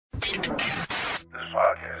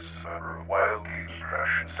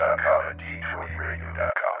RollForInitiatives.com and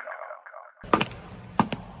D20Radio.com.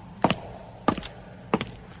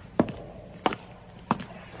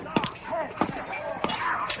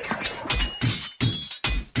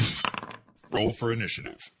 Roll for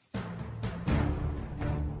Initiative.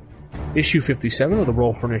 Issue 57 of the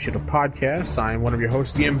Roll for Initiative podcast. I am one of your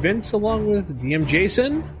hosts, DM Vince, along with DM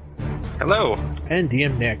Jason. Hello. And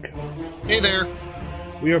DM Nick. Hey there.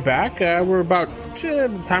 We are back. We're about,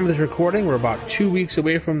 time of this recording, we're about 2 weeks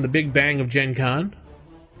away from the big bang of Gen Con.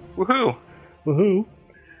 Woohoo. Woohoo.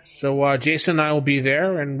 So Jason and I will be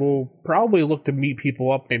there, and we'll probably look to meet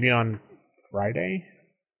people up maybe on Friday.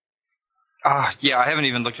 Yeah, I haven't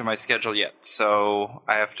even looked at my schedule yet, so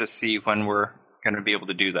I have to see when we're going to be able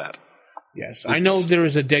to do that. Yes, I know there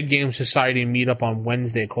is a Dead Game Society meetup on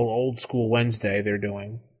Wednesday called Old School Wednesday they're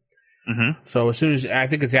doing. Mm-hmm. So as soon as, I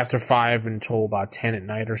think it's after 5 until about 10 at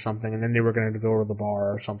night or something, and then they were going to go to the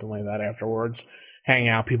bar or something like that afterwards. Hang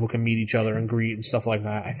out, people can meet each other and greet and stuff like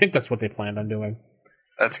that. I think that's what they planned on doing.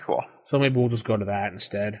 That's cool. So maybe we'll just go to that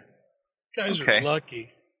instead. You guys Okay. are lucky.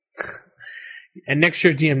 And next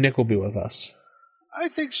year, DM Nick will be with us. I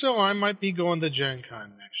think so. I might be going to Gen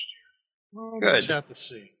Con next year. We'll Good. just have to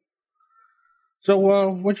see. So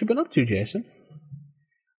what you been up to, Jason?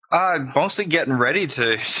 Mostly getting ready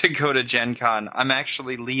to go to Gen Con. I'm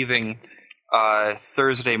actually leaving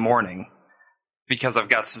Thursday morning because I've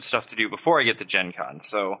got some stuff to do before I get to Gen Con.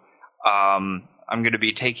 So I'm going to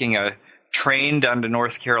be taking a train down to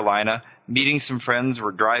North Carolina, meeting some friends.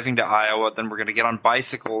 We're driving to Iowa. Then we're going to get on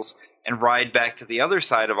bicycles and ride back to the other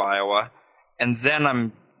side of Iowa. And then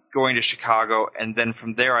I'm going to Chicago. And then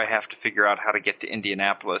from there, I have to figure out how to get to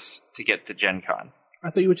Indianapolis to get to Gen Con. I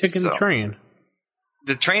thought you were taking the train.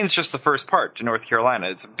 The train's just the first part to North Carolina.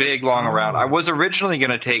 It's a big, long route. I was originally going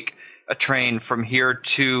to take a train from here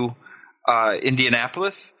to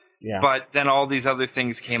Indianapolis, but then all these other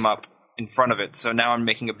things came up in front of it. So now I'm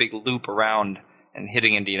making a big loop around and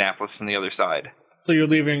hitting Indianapolis from the other side. So you're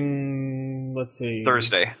leaving, let's see,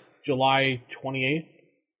 Thursday. July 28th?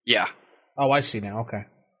 Yeah. Oh, I see now. Okay.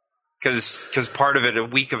 Because part of it, a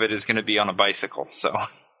week of it, is going to be on a bicycle. So.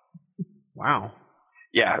 Wow.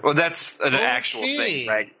 Yeah, well, that's the actual thing,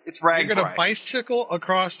 right? It's rag. You're going to bicycle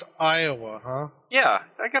across Iowa, huh? Yeah,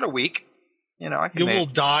 I got a week. You know, I can. You will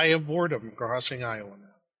die of boredom crossing Iowa now.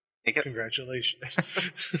 It. Congratulations.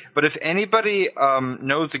 But if anybody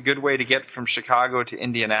knows a good way to get from Chicago to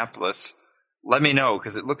Indianapolis, let me know,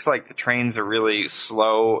 because it looks like the trains are really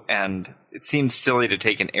slow, and it seems silly to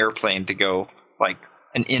take an airplane to go like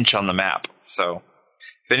an inch on the map. So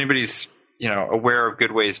if anybody's aware of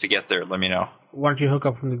good ways to get there, let me know. Why don't you hook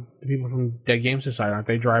up from the people from Dead Game Society? Aren't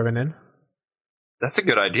they driving in? That's a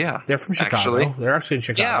good idea. They're from Chicago. Actually. They're actually in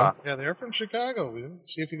Chicago. Yeah, they're from Chicago.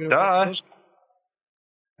 See if you go. Duh.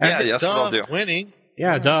 Yeah, yes, what I'll do. Winning.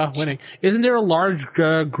 Yeah, winning. Isn't there a large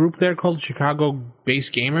group there called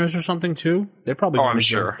Chicago-based Gamers or something too? They're probably. I'm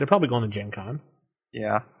sure. They're probably going to Gen Con.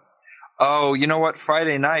 Yeah. Oh, you know what?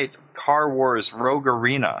 Friday night, Car Wars Rogue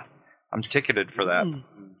Arena. I'm ticketed for that.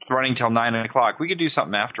 It's running till 9 o'clock. We could do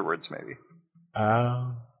something afterwards, maybe.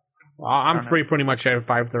 Well, I'm free pretty much at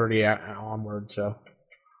 5:30 onward, so.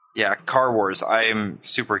 Yeah, Car Wars. I am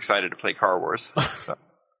super excited to play Car Wars. So.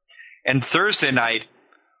 And Thursday night,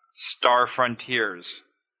 Star Frontiers.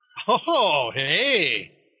 Oh,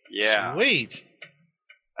 hey. Yeah. Sweet.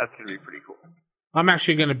 That's going to be pretty cool. I'm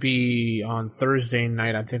actually going to be on Thursday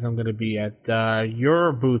night. I think I'm going to be at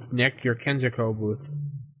your booth, Nick, your Kenzico booth.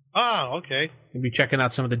 Ah, okay. You'll be checking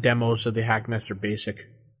out some of the demos of the Hackmaster Basic.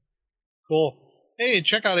 Cool. Hey,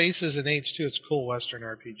 check out Aces and Eights too. It's a cool Western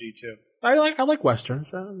RPG too. I like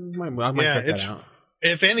Westerns. I might check that out.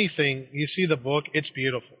 If anything, you see the book, it's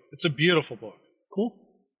beautiful. It's a beautiful book. Cool.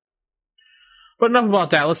 But enough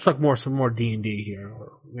about that. Let's talk some more D&D here.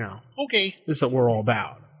 Okay. This is what we're all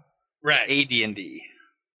about. Right. AD&D.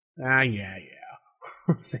 Yeah.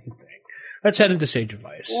 Same thing. Let's head into Sage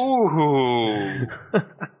Advice. Ooh.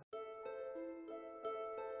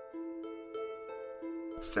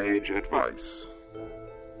 Sage Advice.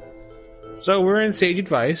 So we're in Sage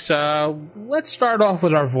Advice. Let's start off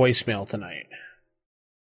with our voicemail tonight.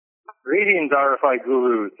 Greetings, RFI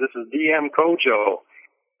Gurus. This is DM Kojo.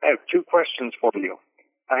 I have 2 questions for you.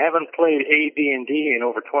 I haven't played AD&D in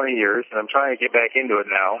over 20 years, and I'm trying to get back into it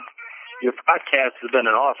now. Your podcast has been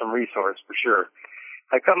an awesome resource, for sure.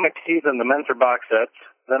 I cut my teeth on the Mentor box sets,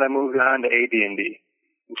 then I moved on to AD&D.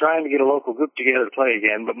 I'm trying to get a local group together to play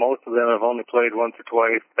again, but most of them have only played once or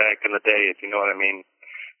twice back in the day, if you know what I mean.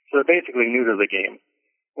 So they're basically new to the game.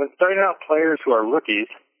 When starting out players who are rookies,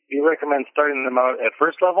 do you recommend starting them out at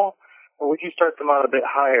first level, or would you start them out a bit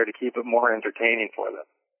higher to keep it more entertaining for them?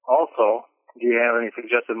 Also, Do you have any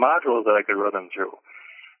suggested modules that I could run them through?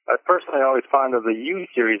 I personally always fond of the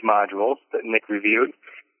U-Series modules that Nick reviewed,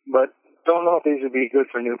 but don't know if these would be good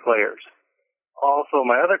for new players. Also,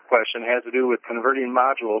 my other question has to do with converting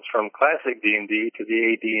modules from classic D&D to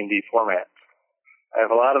the AD&D format. I have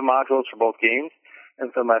a lot of modules for both games, and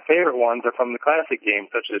some of my favorite ones are from the classic games,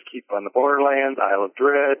 such as Keep on the Borderlands, Isle of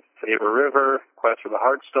Dread, Saber River, Quest for the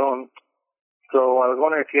Heartstone. So I was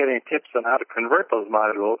wondering if you had any tips on how to convert those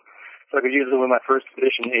modules so I could use them in my first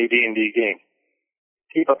edition AD&D game.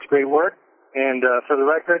 Keep up the great work, and for the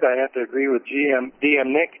record, I have to agree with DM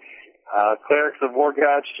Nick. Clerics of War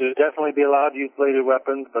Gods should definitely be allowed to use bladed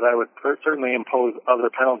weapons, but I would certainly impose other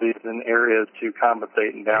penalties in areas to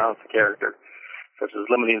compensate and balance the character, such as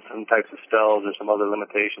limiting some types of spells or some other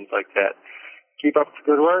limitations like that. Keep up the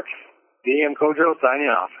good work. DM Kojo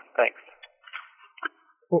signing off. Thanks.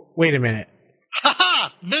 Wait a minute.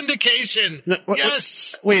 Ha! Vindication! No,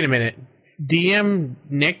 Yes! Wait a minute. DM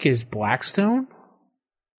Nick is Blackstone?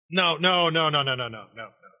 No.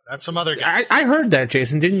 That's some other guy. I heard that,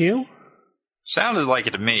 Jason. Didn't you? Sounded like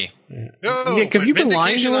it to me. No, Nick, have you been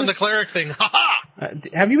lying to on us? the cleric thing. Ha ha!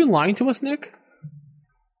 Have you been lying to us, Nick?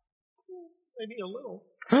 Maybe a little.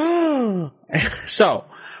 So,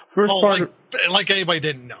 first part. Like anybody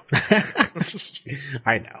didn't know.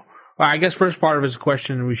 I know. Well, I guess first part of his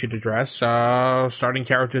question we should address. Starting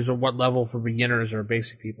characters at what level for beginners or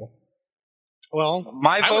basic people? Well,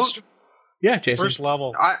 My vote, Yeah, Jason. first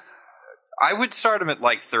level. I would start them at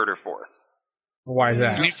like third or fourth. Why is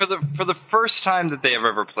that? I mean, for the first time that they have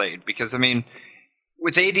ever played, because I mean,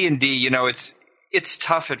 with AD&D, you know, it's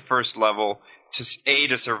tough at first level to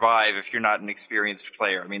survive if you're not an experienced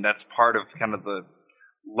player. I mean, that's part of kind of the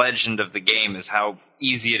legend of the game is how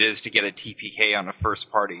easy it is to get a TPK on a first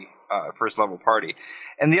level party.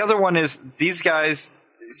 And the other one is these guys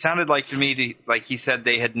it sounded like to me like he said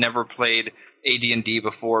they had never played AD&D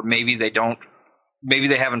before. Maybe they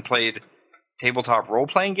haven't played tabletop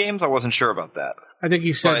role-playing games. I wasn't sure about that. I think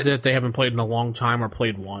he said that they haven't played in a long time or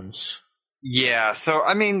played once. Yeah, so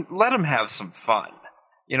I mean, let them have some fun.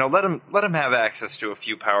 You know, let them have access to a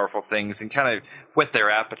few powerful things and kind of whet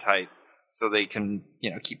their appetite so they can,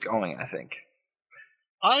 you know, keep going, I think.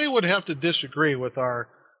 I would have to disagree with our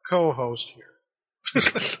co-host here.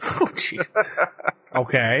 Oh, gee.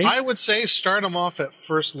 Okay. I would say start them off at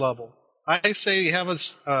first level. I say have a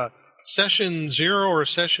session 0 or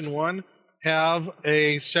session 1. Have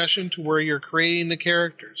a session to where you're creating the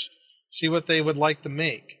characters. See what they would like to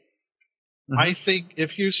make. Mm-hmm. I think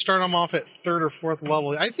if you start them off at third or fourth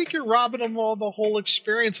level, I think you're robbing them all the whole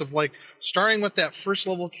experience of like starting with that first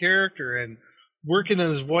level character and working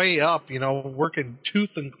his way up, you know, working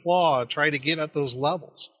tooth and claw, try to get at those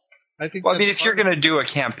levels. I think. Well, I mean, if you're going to do a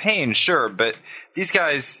campaign, sure, but these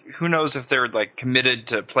guys, who knows if they're like committed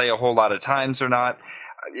to play a whole lot of times or not.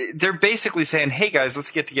 They're basically saying, hey guys,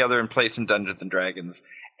 let's get together and play some Dungeons and Dragons.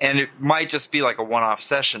 And it might just be like a one-off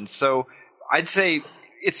session. So I'd say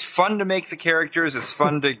it's fun to make the characters. It's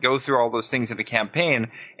fun to go through all those things in a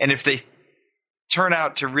campaign. And if they turn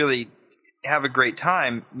out to really have a great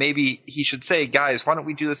time, maybe he should say, guys, why don't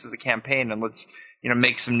we do this as a campaign and let's, you know,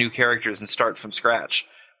 make some new characters and start from scratch.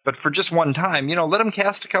 But for just one time, you know, let them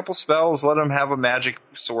cast a couple spells. Let them have a magic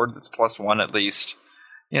sword that's +1 at least.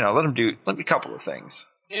 You know, let them do a couple of things.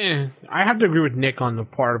 I have to agree with Nick on the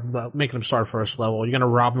part of making them start first level. You're going to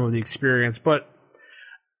rob them of the experience, but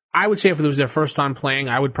I would say if it was their first time playing,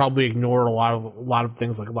 I would probably ignore a lot of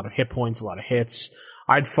things like a lot of hit points, a lot of hits.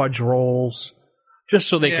 I'd fudge rolls just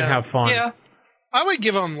so they can have fun. Yeah, I would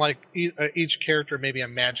give them like each character maybe a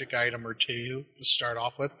magic item or two to start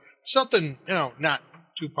off with, something not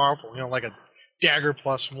too powerful, like a dagger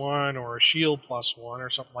 +1 or a shield +1 or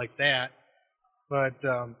something like that. But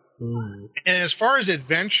and as far as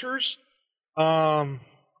adventures, wow,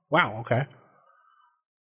 okay.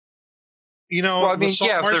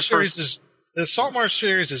 The Saltmarsh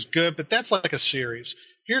series is good, but that's like a series.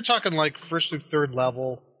 If you're talking like first through third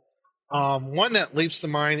level, one that leaps to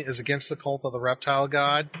mind is Against the Cult of the Reptile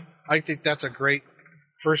God. I think that's a great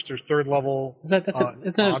first or third level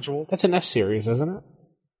module. That's an S series, isn't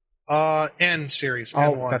it? N series. Oh,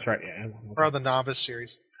 N1. that's right. Yeah, N1. Okay. Or the Novice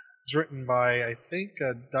series. It's written by, I think,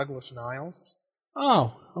 Douglas Niles.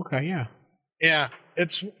 Oh, okay, yeah. Yeah,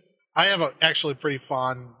 I have actually pretty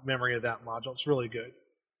fond memory of that module. It's really good.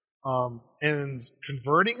 And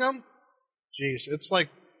converting them, geez, it's like,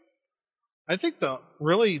 I think the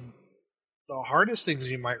hardest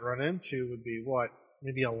things you might run into would be what?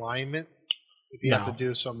 Maybe alignment? If you have to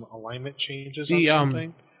do some alignment changes on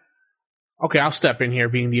something? Okay, I'll step in here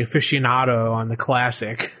being the aficionado on the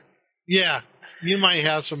classic. Yeah, you might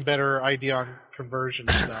have some better idea on conversion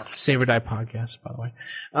stuff. Save or Die podcast, by the way.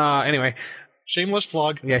 Anyway. Shameless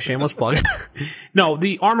plug. Yeah, shameless plug. No,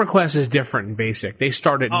 the armor class is different in basic. They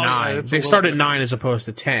start at 9. Yeah, they start at 9 as opposed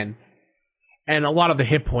to 10. And a lot of the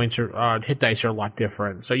hit points hit dice are a lot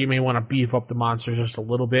different. So you may want to beef up the monsters just a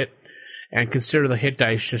little bit and consider the hit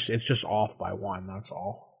dice it's just off by 1, that's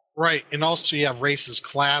all. Right, and also you have race as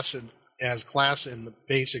class in the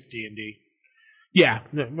basic D&D. Yeah,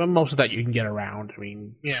 most of that you can get around. I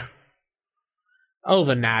mean, yeah. Other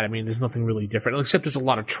than that, I mean, there's nothing really different, except there's a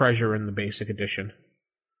lot of treasure in the basic edition.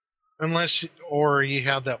 Or you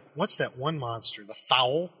have what's that one monster? The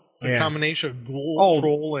Foul? It's a combination of ghoul,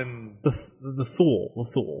 troll, and... The Thule.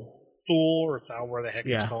 Thule or Thou, where the heck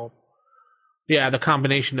it's called. Yeah, the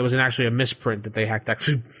combination, there was actually a misprint that they had to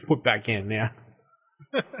actually put back in, yeah.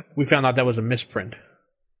 We found out that was a misprint.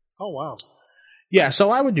 Oh, wow. Yeah,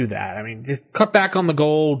 so I would do that. I mean, just cut back on the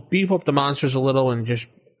gold, beef up the monsters a little, and just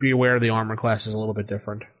be aware the armor class is a little bit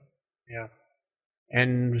different. Yeah.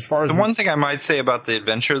 And as far as... The one thing I might say about the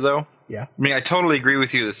adventure, though... Yeah. I mean, I totally agree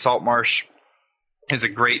with you that Saltmarsh is a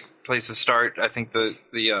great place to start. I think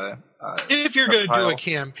if you're going to do a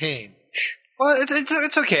campaign. Well,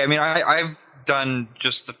 it's okay. I mean, I've done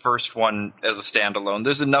just the first one as a standalone.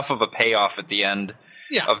 There's enough of a payoff at the end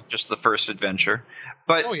of just the first adventure.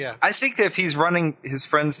 But I think that if he's running his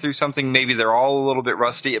friends through something, maybe they're all a little bit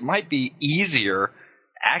rusty, it might be easier,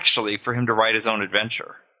 actually, for him to write his own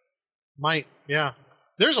adventure. Might, yeah.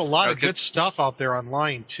 There's a lot of good stuff out there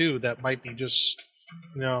online, too, that might be just,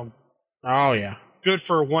 Oh, yeah. good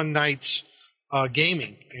for one night's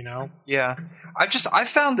gaming, Yeah. I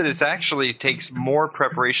found that it actually takes more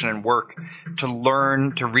preparation and work to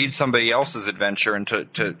learn to read somebody else's adventure and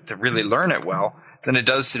to really learn it well than it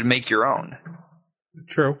does to make your own.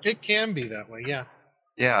 True. It can be that way, yeah.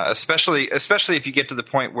 Yeah, especially if you get to the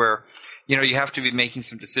point where, you have to be making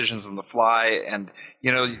some decisions on the fly and,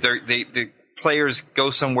 the players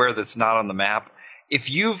go somewhere that's not on the map.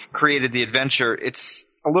 If you've created the adventure, it's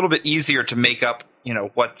a little bit easier to make up,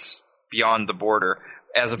 what's beyond the border,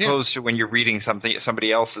 as opposed to when you're reading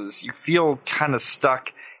somebody else's. You feel kind of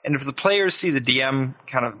stuck. And if the players see the DM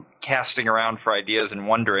kind of casting around for ideas and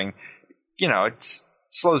wondering, it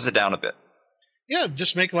slows it down a bit. Yeah,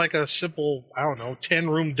 just make like a simple,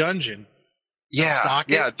 10-room dungeon. Yeah, stock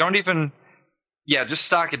it. Just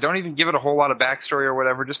stock it. Don't even give it a whole lot of backstory or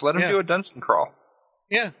whatever. Just let them do a dungeon crawl.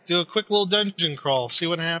 Yeah, do a quick little dungeon crawl. See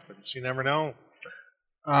what happens. You never know.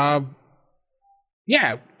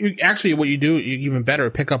 Yeah, what you do, even better,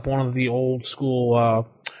 pick up one of the old school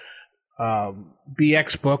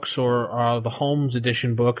BX books or the Holmes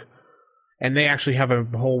edition book, and they actually have a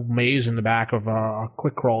whole maze in the back of a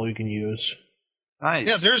quick crawl you can use. Nice.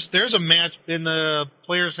 Yeah, there's a match in the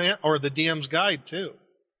player's hand or the DM's guide too.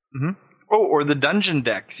 Mm-hmm. Oh, or the dungeon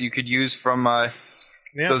decks you could use from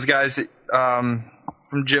those guys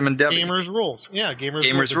from Jim and Debbie. Gamers Rules. Yeah,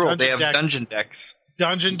 Gamers Rules. They have dungeon decks.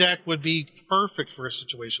 Dungeon deck would be perfect for a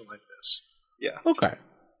situation like this. Yeah. Okay.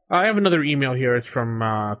 I have another email here. It's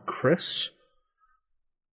from Chris.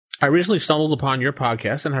 I recently stumbled upon your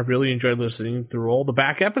podcast and have really enjoyed listening through all the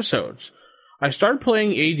back episodes. I started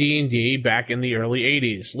playing AD&D back in the early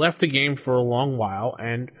 80s, left the game for a long while,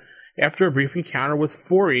 and after a brief encounter with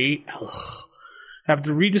 4E, have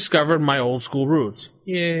rediscovered my old school roots.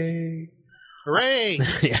 Yay. Hooray!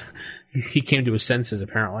 Yeah, he came to his senses,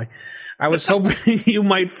 apparently. I was hoping you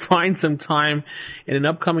might find some time in an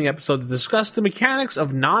upcoming episode to discuss the mechanics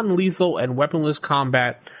of non-lethal and weaponless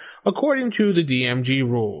combat according to the DMG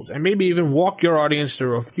rules, and maybe even walk your audience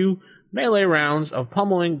through a few melee rounds of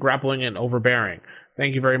pummeling, grappling, and overbearing.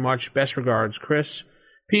 Thank you very much. Best regards, Chris.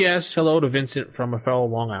 P.S. Hello to Vincent from a fellow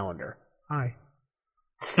Long Islander. Hi.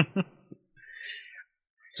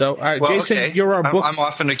 So, Jason, okay. You're our book. I'm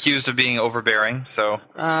often accused of being overbearing, so.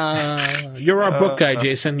 You're our book guy,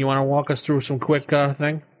 Jason. You want to walk us through some quick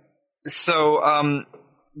thing? So,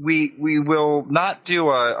 we will not do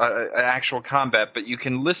an actual combat, but you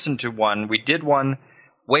can listen to one. We did one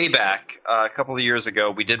way back a couple of years ago.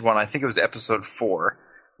 We did one. I think it was episode 4.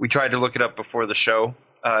 We tried to look it up before the show,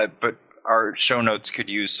 but our show notes could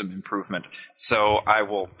use some improvement. So I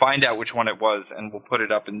will find out which one it was, and we'll put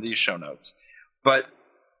it up in these show notes. But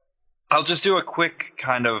I'll just do a quick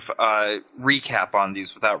kind of recap on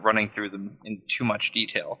these without running through them in too much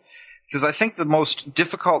detail. Because I think the most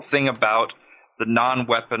difficult thing about the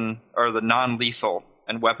non-weapon or the non-lethal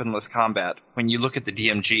and weaponless combat, when you look at the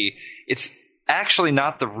DMG, it's actually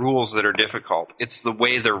not the rules that are difficult. It's the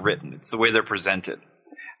way they're written. It's the way they're presented.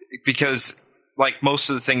 Because like most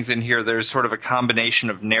of the things in here, there's sort of a combination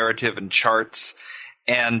of narrative and charts.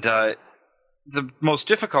 And the most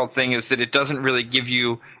difficult thing is that it doesn't really give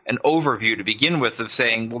you an overview to begin with of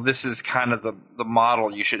saying, well, this is kind of the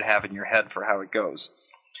model you should have in your head for how it goes.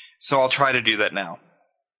 So I'll try to do that now.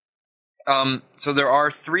 So there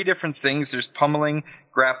are 3 different things. There's pummeling,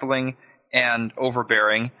 grappling, and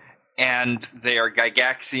overbearing. And they are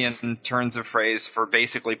Gygaxian turns of phrase for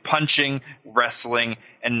basically punching, wrestling,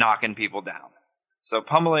 and knocking people down. So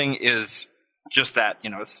pummeling is just that,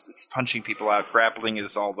 it's punching people out. Grappling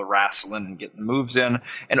is all the wrestling and getting the moves in.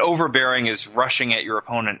 And overbearing is rushing at your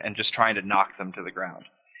opponent and just trying to knock them to the ground.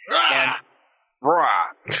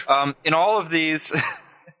 In all of these,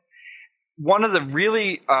 one of the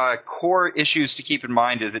really core issues to keep in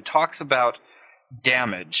mind is it talks about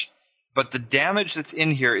damage. But the damage that's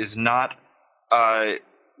in here is not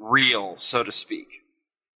real, so to speak.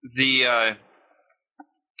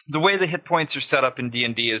 The way the hit points are set up in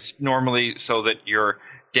D&D is normally so that your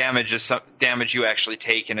damage is damage you actually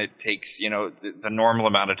take, and it takes the normal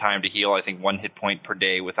amount of time to heal. I think 1 hit point per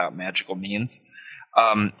day without magical means.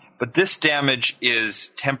 But this damage is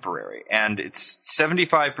temporary, and it's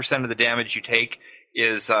 75% of the damage you take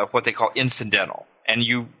is what they call incidental, and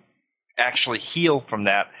you actually heal from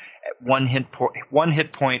that at 1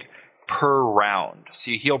 hit point per round.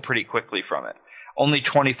 So you heal pretty quickly from it. Only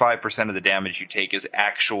 25% of the damage you take is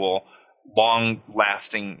actual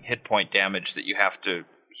long-lasting hit point damage that you have to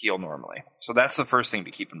heal normally. So that's the first thing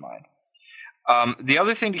to keep in mind. The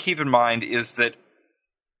other thing to keep in mind is that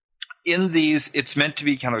in these, it's meant to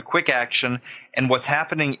be kind of a quick action, and what's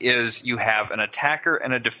happening is you have an attacker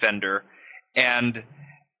and a defender, and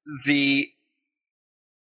the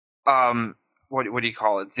what do you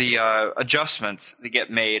call it? The adjustments that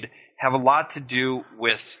get made have a lot to do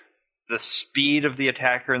with the speed of the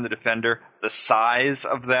attacker and the defender, the size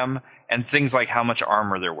of them, and things like how much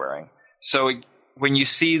armor they're wearing. So when you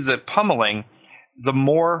see the pummeling, the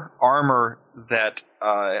more armor that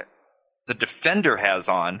the defender has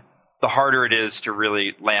on, the harder it is to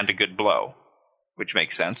really land a good blow, which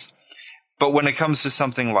makes sense. But when it comes to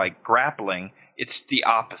something like grappling, it's the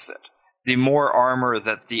opposite. The more armor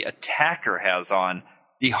that the attacker has on,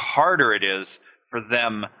 the harder it is for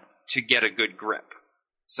them to get a good grip.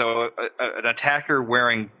 So an attacker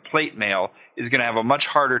wearing plate mail is going to have a much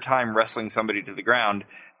harder time wrestling somebody to the ground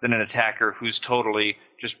than an attacker who's totally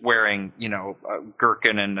just wearing, a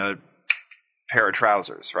gherkin and a pair of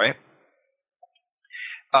trousers, right?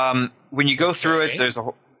 When you go through it,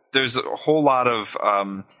 there's a whole lot of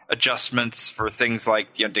adjustments for things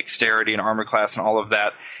like dexterity and armor class and all of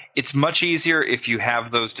that. It's much easier if you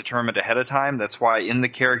have those determined ahead of time. That's why in the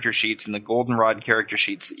character sheets, in the Goldenrod character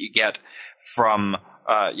sheets that you get from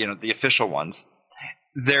the official ones,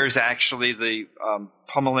 there's actually the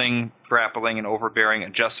pummeling, grappling, and overbearing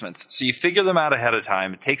adjustments. So you figure them out ahead of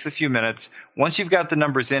time. It takes a few minutes. Once you've got the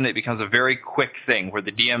numbers in, it becomes a very quick thing where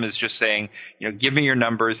the DM is just saying, give me your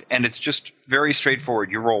numbers, and it's just very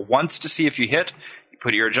straightforward. You roll once to see if you hit, you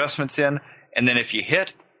put your adjustments in, and then if you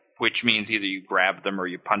hit, which means either you grab them or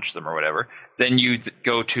you punch them or whatever, then you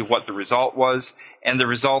go to what the result was, and the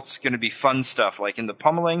result's going to be fun stuff. Like in the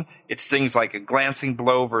pummeling, it's things like a glancing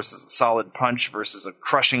blow versus a solid punch versus a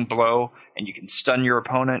crushing blow, and you can stun your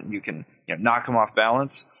opponent, and you can knock them off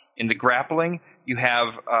balance. In the grappling, you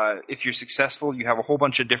have, if you're successful, you have a whole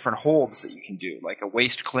bunch of different holds that you can do, like a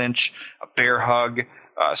waist clinch, a bear hug,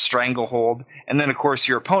 a stranglehold, and then, of course,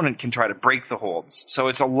 your opponent can try to break the holds. So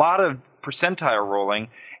it's a lot of percentile rolling,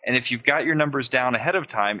 and if you've got your numbers down ahead of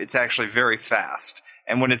time, it's actually very fast.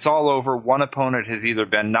 And when it's all over, one opponent has either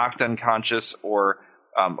been knocked unconscious or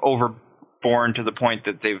overborne to the point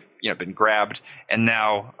that they've been grabbed, and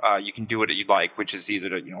now you can do what you like, which is either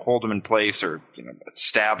to hold them in place or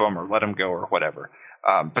stab them or let them go or whatever.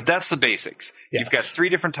 But that's the basics. Yes. You've got 3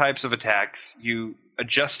 different types of attacks. You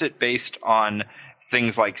adjust it based on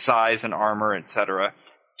things like size and armor, etc.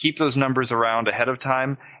 Keep those numbers around ahead of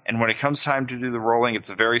time, and when it comes time to do the rolling, it's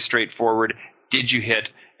very straightforward. Did you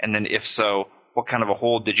hit? And then if so, what kind of a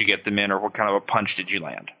hold did you get them in, or what kind of a punch did you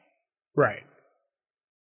land? Right.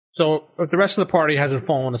 So if the rest of the party hasn't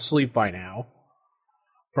fallen asleep by now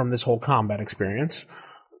from this whole combat experience.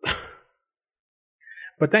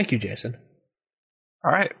 But thank you, Jason.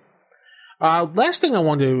 All right. Last thing I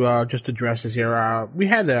wanted to just address is here, we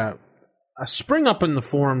had a spring up in the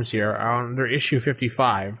forums here under issue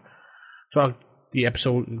 55. So the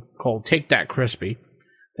episode called Take That Crispy,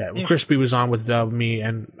 that Crispy was on with me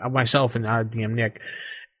and myself and DM Nick.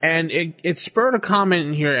 And it spurred a comment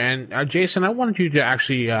in here, and Jason, I wanted you to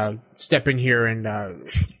actually step in here and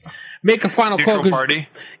make a final call. Neutral party?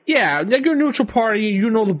 Yeah, you're a neutral party. You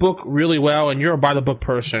know the book really well, and you're a by-the-book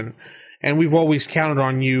person. And we've always counted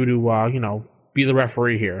on you to, be the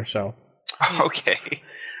referee here. So Okay.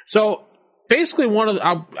 So basically, one of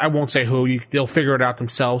I won't say who, they'll figure it out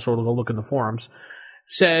themselves, or they'll go look in the forums,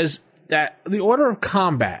 says that the order of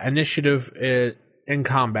combat, initiative in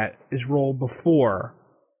combat, is rolled before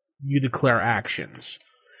you declare actions.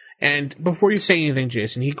 And before you say anything,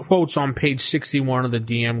 Jason, he quotes on page 61 of the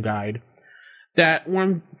DM guide that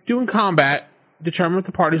when doing combat, determine if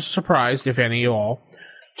the parties are surprised, if any at all.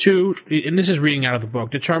 2, and this is reading out of the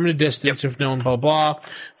book, determine the distance if known, blah, blah.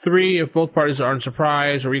 3, if both parties are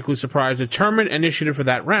unsurprised or equally surprised, determine initiative for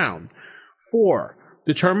that round. 4,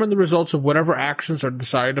 determine the results of whatever actions are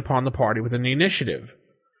decided upon the party within the initiative.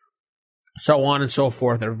 So on and so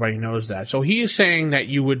forth, everybody knows that. So he is saying that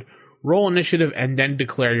you would roll initiative and then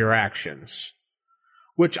declare your actions,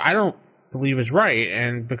 which I don't believe is right,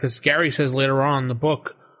 and because Gary says later on in the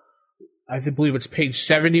book, I believe it's page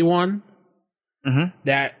 71,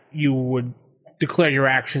 that you would declare your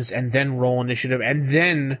actions and then roll initiative and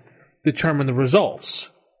then determine the results.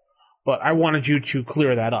 But I wanted you to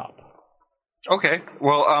clear that up. Okay.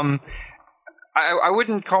 Well, I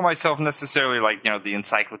wouldn't call myself necessarily like, the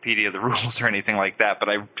encyclopedia of the rules or anything like that, but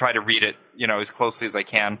I try to read it, as closely as I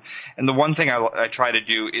can. And the one thing I try to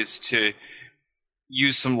do is to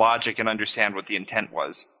use some logic and understand what the intent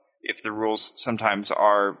was, if the rules sometimes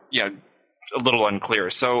are, a little unclear.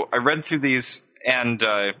 So I read through these, and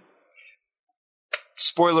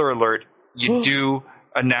spoiler alert, you do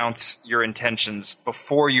announce your intentions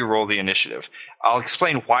before you roll the initiative. I'll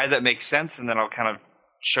explain why that makes sense, and then I'll kind of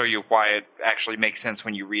show you why it actually makes sense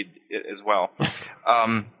when you read it as well.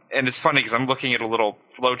 And it's funny because I'm looking at a little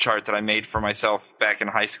flow chart that I made for myself back in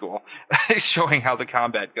high school showing how the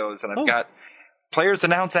combat goes. And I've got players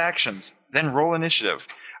announce actions, then roll initiative.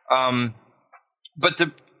 But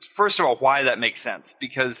first of all, why that makes sense.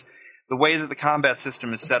 Because the way that the combat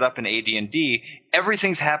system is set up in AD&D,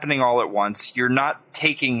 everything's happening all at once. You're not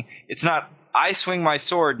taking – it's not I swing my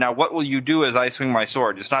sword, now what will you do as I swing my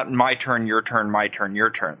sword? It's not my turn, your turn, my turn, your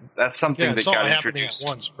turn. That's something that got introduced. At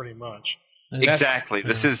once, pretty much. Exactly.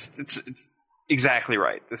 This is it's exactly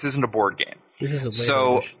right. This isn't a board game. This isn't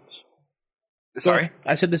later editions. Sorry?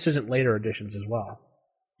 I said this isn't later editions as well.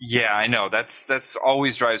 Yeah, I know. That's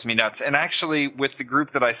always drives me nuts. And actually, with the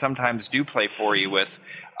group that I sometimes do play 4E with,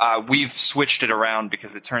 we've switched it around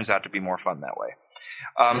because it turns out to be more fun that way.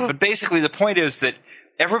 But basically, the point is that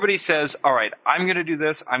everybody says, all right, I'm going to do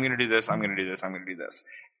this, I'm going to do this, I'm going to do this, I'm going to do this.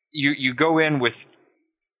 You go in with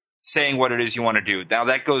saying what it is you want to do. Now,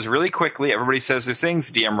 that goes really quickly. Everybody says their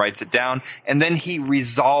things. DM writes it down. And then he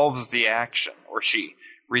resolves the action, or she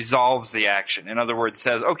resolves the action. In other words,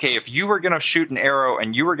 says, okay, if you were going to shoot an arrow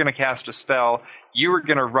and you were going to cast a spell, you were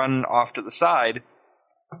going to run off to the side,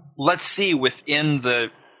 let's see within the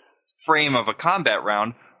frame of a combat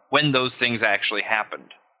round when those things actually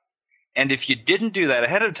happened. And if you didn't do that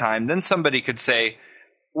ahead of time, then somebody could say,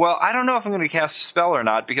 well, I don't know if I'm going to cast a spell or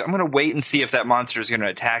not, because I'm going to wait and see if that monster is going to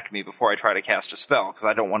attack me before I try to cast a spell, because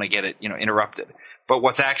I don't want to get it, interrupted. But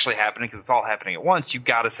what's actually happening, because it's all happening at once, you've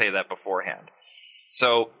got to say that beforehand.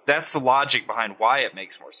 So that's the logic behind why it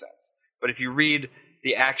makes more sense. But if you read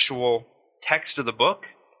the actual text of the book,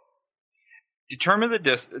 determine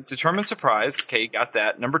surprise. Okay, got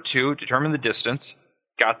that. Number 2, determine the distance.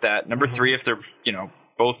 Got that. Number 3, if they're,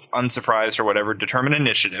 both unsurprised or whatever, determine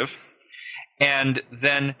initiative. And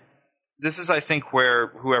then this is, I think, where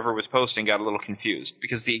whoever was posting got a little confused,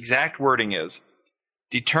 because the exact wording is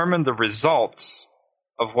determine the results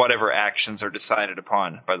of whatever actions are decided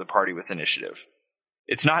upon by the party with initiative.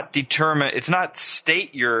 It's not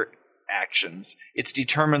state your actions. It's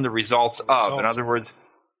determine the results of. In other words,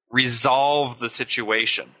 resolve the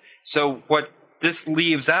situation. So what this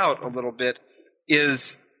leaves out a little bit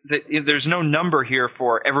is that there's no number here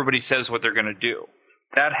for everybody says what they're going to do.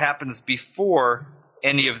 That happens before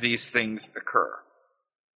any of these things occur.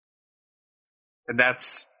 And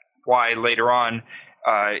that's why later on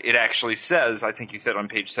it actually says, I think you said on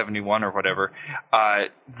page 71 or whatever,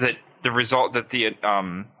 that the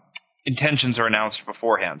intentions are announced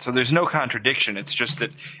beforehand. So there's no contradiction. It's just that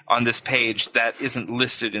on this page that isn't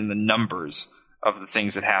listed in the numbers of the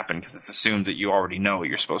things that happen, because it's assumed that you already know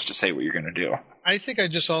you're supposed to say what you're going to do. I think I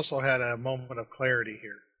just also had a moment of clarity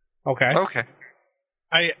here. Okay.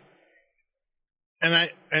 And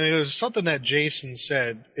it was something that Jason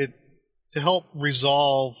said, to help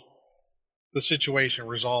resolve the situation,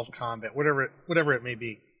 resolve combat, whatever it may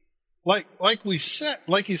be. Like you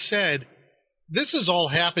said, this is all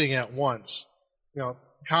happening at once.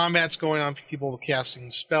 Combat's going on, people casting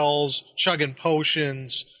spells, chugging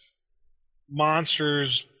potions,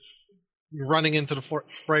 monsters running into the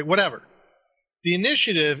fray, whatever. The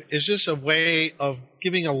initiative is just a way of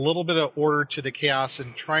giving a little bit of order to the chaos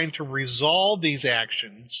and trying to resolve these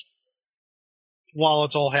actions while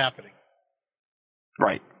it's all happening.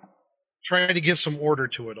 Right. Trying to give some order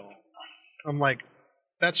to it all. I'm like,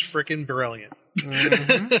 that's freaking brilliant.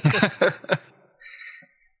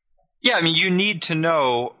 Yeah, I mean, you need to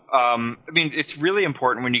know. It's really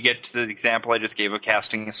important when you get to the example I just gave of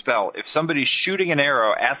casting a spell. If somebody's shooting an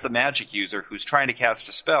arrow at the magic user who's trying to cast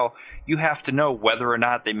a spell, you have to know whether or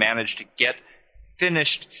not they managed to get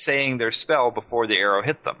finished saying their spell before the arrow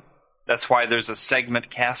hit them. That's why there's a segment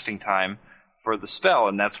casting time for the spell,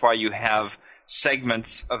 and that's why you have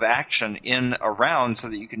segments of action in a round so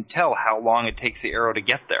that you can tell how long it takes the arrow to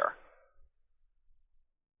get there.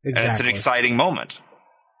 Exactly. And it's an exciting moment.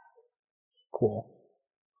 Cool.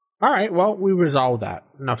 All right, well, we resolved that.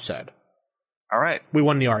 Enough said. All right. We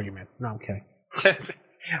won the argument. No, I'm kidding.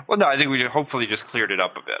 Well, no, I think we hopefully just cleared it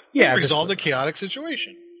up a bit. Yeah, Resolve the chaotic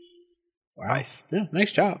situation. Wow. Nice. Yeah,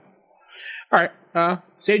 nice job. All right,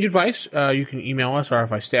 Sage Advice, you can email us,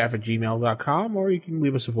 rfistaff@gmail.com, or you can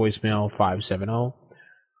leave us a voicemail,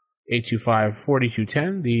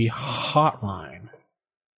 570-825-4210, the hotline.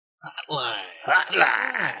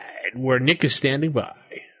 Hotline, where Nick is standing by.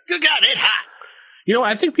 You got it hot. You know,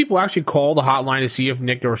 I think people actually call the hotline to see if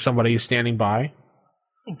Nick or somebody is standing by.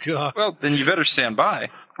 Oh, God. Well, then you better stand by.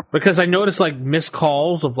 Because I noticed, like, missed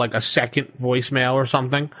calls of, like, a second voicemail or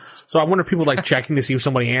something. So I wonder if people, like, checking to see if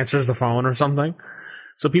somebody answers the phone or something.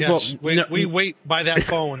 So people... Yes, we wait by that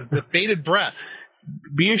phone with bated breath.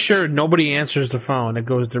 Be assured nobody answers the phone. It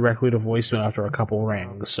goes directly to voicemail after a couple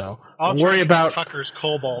rings. So I'll don't worry about Tucker's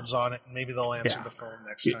kobolds on it, and maybe they'll answer the phone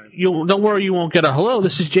next time. Don't worry, you won't get a hello.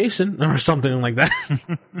 This is Jason or something like that.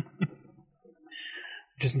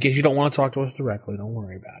 Just in case you don't want to talk to us directly, don't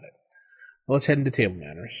worry about it. Well, let's head into table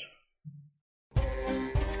manners.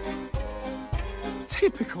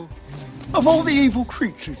 Typical. Of all the evil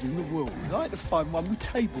creatures in the world, I like to find one with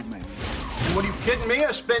table manners. What, are you kidding me?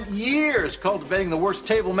 I spent years cultivating the worst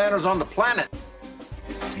table manners on the planet.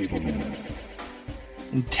 Table manners.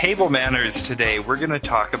 In Table Manners today, we're going to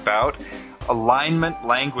talk about alignment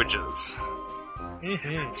languages.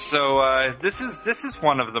 Mm-hmm. So this is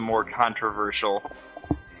one of the more controversial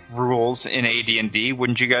rules in AD&D,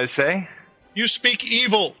 wouldn't you guys say? You speak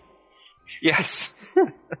evil. Yes.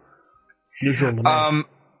 Neutral domain.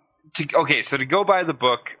 So to go by the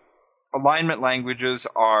book, alignment languages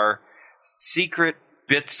are secret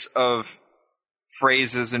bits of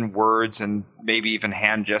phrases and words and maybe even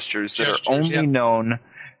hand gestures that are only known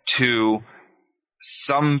to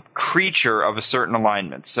some creature of a certain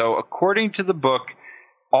alignment. So according to the book,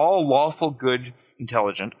 all lawful good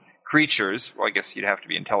intelligent creatures, well, I guess you'd have to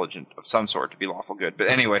be intelligent of some sort to be lawful good, but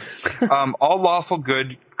anyway, all lawful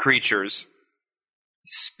good creatures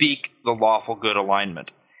speak the lawful good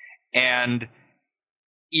alignment. And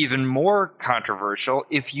even more controversial,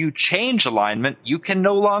 if you change alignment, you can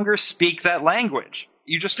no longer speak that language.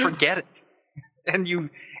 You just forget it. And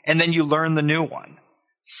then you learn the new one.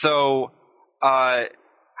 So,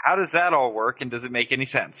 how does that all work, and does it make any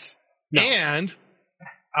sense? No. And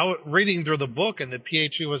I was reading through the book, and the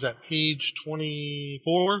PhD was at page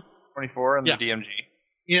 24. 24 in the DMG.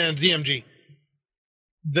 Yeah, DMG.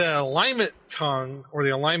 The alignment tongue, or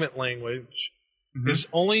the alignment language, is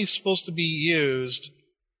only supposed to be used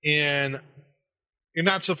you're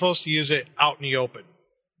not supposed to use it out in the open.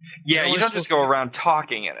 Yeah, you don't just go around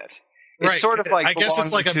talking in it. It's Right. sort of like I guess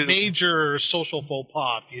it's like a belonging to- major social faux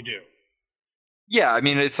pas if you do. Yeah, I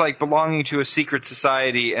mean, it's like belonging to a secret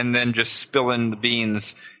society and then just spilling the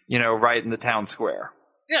beans, right in the town square.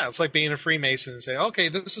 Yeah, it's like being a Freemason and say, okay,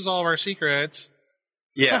 this is all of our secrets.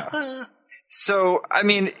 Yeah. So, I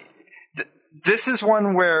mean, this is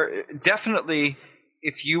one where definitely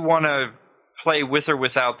if you want to play with or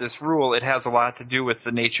without this rule, it has a lot to do with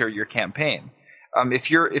the nature of your campaign. If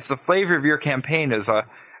the flavor of your campaign is a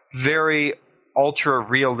very ultra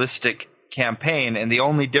realistic campaign, and the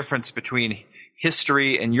only difference between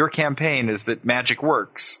history and your campaign is that magic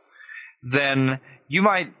works, then you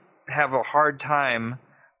might have a hard time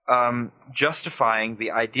justifying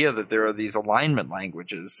the idea that there are these alignment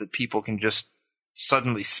languages that people can just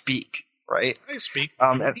suddenly speak, right? I speak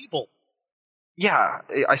evil. Yeah,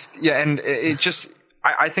 and it just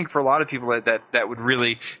I think for a lot of people that would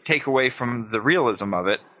really take away from the realism of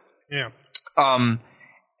it. Yeah.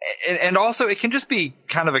 And also it can just be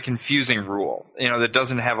kind of a confusing rule, that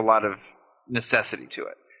doesn't have a lot of necessity to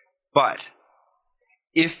it. But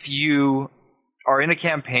if you are in a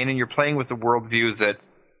campaign and you're playing with a worldview that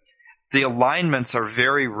the alignments are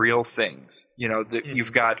very real things, that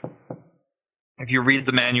you've got if you read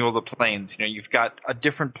the manual of the planes, you've got a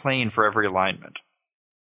different plane for every alignment.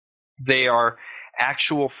 They are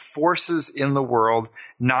actual forces in the world,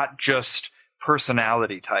 not just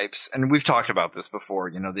personality types. And we've talked about this before,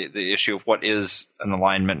 the issue of what is an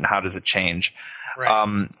alignment and how does it change.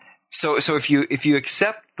 Right. So if you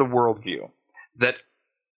accept the worldview that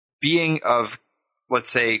being of, let's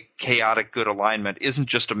say, chaotic good alignment isn't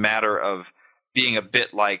just a matter of being a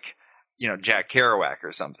bit like, Jack Kerouac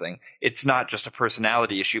or something. It's not just a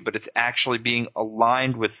personality issue, but it's actually being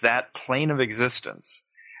aligned with that plane of existence.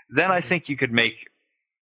 Then I think you could make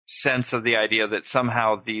sense of the idea that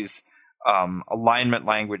somehow these alignment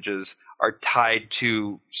languages are tied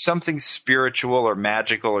to something spiritual or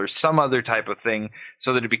magical or some other type of thing,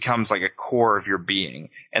 so that it becomes like a core of your being.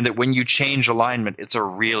 And that when you change alignment, it's a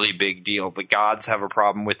really big deal. The gods have a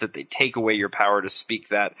problem with it. They take away your power to speak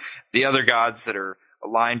that. The other gods that are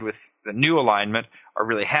aligned with the new alignment are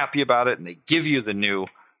really happy about it, and they give you the new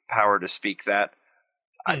power to speak that.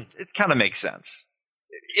 It kind of makes sense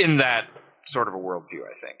in that sort of a worldview,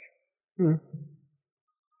 I think.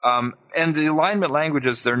 And the alignment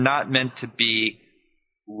languages, they're not meant to be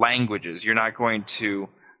languages. You're not going to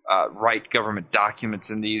write government documents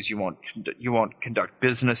in these. You won't conduct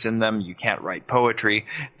business in them. You can't write poetry.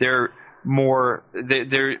 They're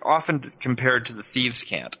often compared to the thieves'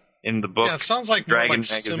 cant in the book. Yeah, it sounds like Dragon more like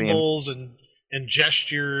magazine. Symbols and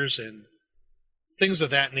gestures and things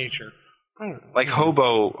of that nature. Like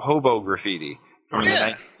hobo graffiti from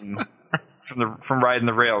from riding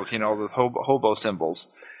the rails, those hobo symbols.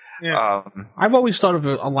 Yeah. I've always thought of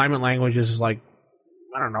alignment languages as like,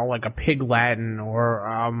 I don't know, like a pig Latin or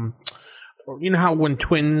how when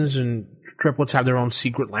twins and triplets have their own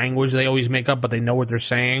secret language they always make up, but they know what they're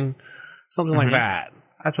saying, something like that.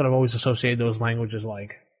 That's what I've always associated those languages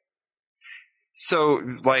like. So,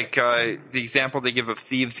 like the example they give of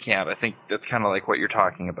thieves' cant, I think that's kind of like what you're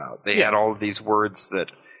talking about. They had all of these words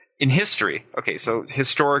that in history. Okay, so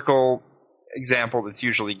historical example that's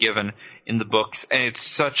usually given in the books, and it's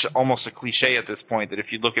such almost a cliche at this point that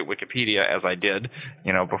if you look at Wikipedia, as I did,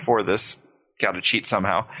 before this, got to cheat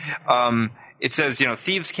somehow. It says,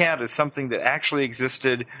 thieves' cant is something that actually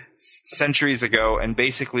existed centuries ago, and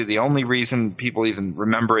basically the only reason people even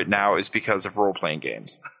remember it now is because of role-playing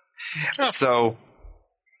games. So,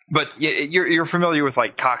 but you're familiar with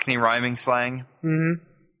like Cockney rhyming slang,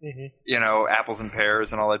 apples and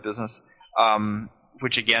pears and all that business,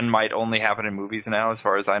 which again might only happen in movies now, as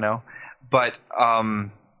far as I know. But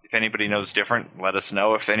if anybody knows different, let us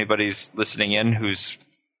know. If anybody's listening in who's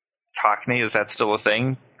Cockney, is that still a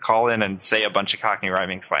thing? Call in and say a bunch of Cockney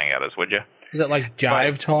rhyming slang at us, would you? Is that like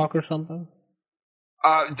jive talk or something?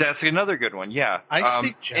 That's another good one. Yeah, I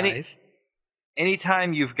speak jive.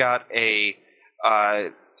 Anytime you've got a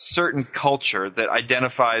certain culture that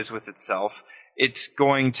identifies with itself, it's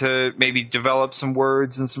going to maybe develop some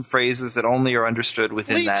words and some phrases that only are understood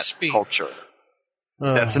within that culture.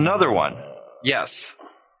 That's another one. Yes.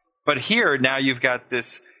 But here, now you've got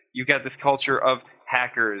this culture of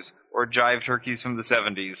hackers or jive turkeys from the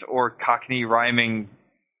 70s or Cockney rhyming,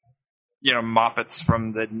 moppets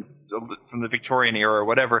from the Victorian era or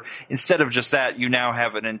whatever. Instead of just that, you now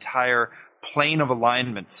have an entire plane of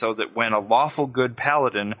alignment, so that when a lawful good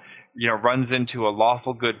paladin, runs into a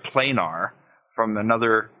lawful good planar from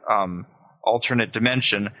another alternate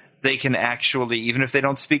dimension, they can actually, even if they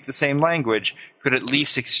don't speak the same language, could at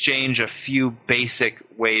least exchange a few basic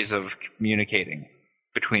ways of communicating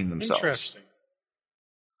between themselves. Interesting.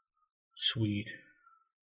 Sweet.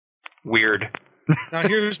 Weird. Now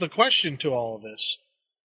here's the question to all of this.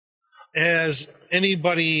 Has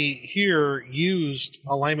anybody here used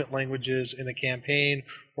alignment languages in a campaign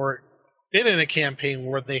or been in a campaign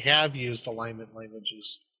where they have used alignment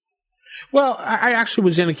languages? Well, I actually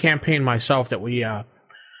was in a campaign myself that we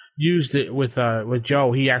used it with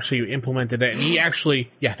Joe. He actually implemented it, and he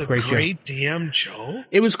actually, the great DM Joe.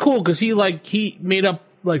 It was cool because he made up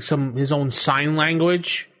like his own sign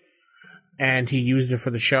language, and he used it for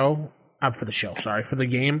the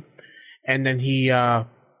game, and then he.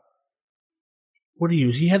 What did he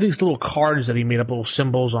use? He had these little cards that he made up little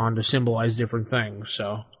symbols on to symbolize different things.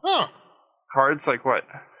 So, cards like what?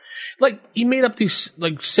 Like he made up these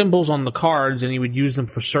like symbols on the cards, and he would use them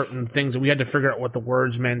for certain things, and we had to figure out what the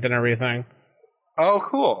words meant and everything. Oh,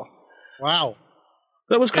 cool! Wow,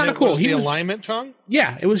 that was kind of cool. Was the alignment tongue?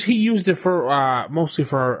 Yeah, it was. He used it for mostly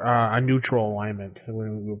for a neutral alignment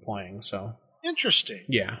when we were playing. So interesting.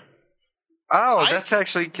 Yeah. Oh, that's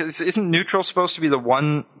actually, cause isn't neutral supposed to be the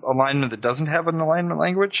one alignment that doesn't have an alignment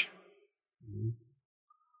language?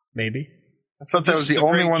 Maybe. I thought that was the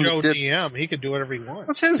only one Joe that did. DM. He could do whatever he wants.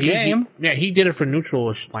 What's his game? He did it for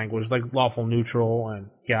neutral-ish language, like lawful neutral and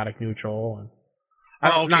chaotic neutral. And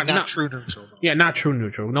Not true neutral. Though. Yeah, not true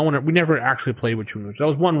neutral. We never actually played with true neutral.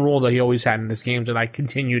 That was one rule that he always had in his games, and I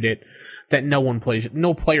continued it. That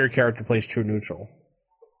no player character plays true neutral.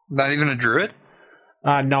 Not even a druid?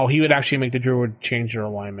 No, he would actually make the druid change their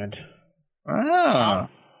alignment. Oh.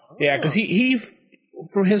 Yeah, because he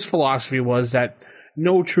from his philosophy was that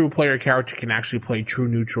no true player character can actually play true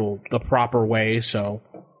neutral the proper way, so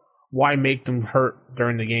why make them hurt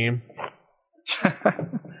during the game?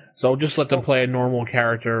 So just let them play a normal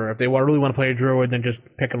character. If they really want to play a druid, then just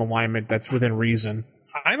pick an alignment that's within reason.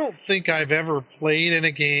 I don't think I've ever played in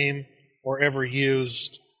a game or ever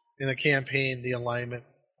used in a campaign the alignment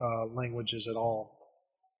languages at all.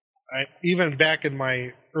 Even back in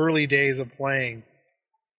my early days of playing,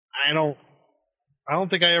 I don't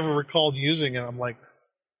think I ever recalled using it. I'm like,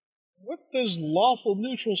 what does lawful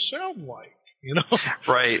neutral sound like? You know,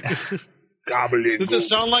 right? Gobbledygook. Does it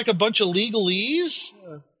sound like a bunch of legalese?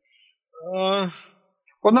 Well,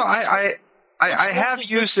 no, I have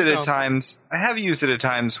used it at times. I have used it at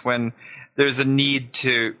times when there's a need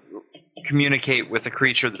to communicate with a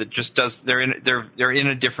creature that just does. They're in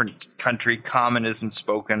a different country. Common isn't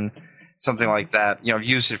spoken. Something like that. You know, I've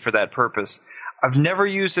used it for that purpose. I've never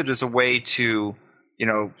used it as a way to,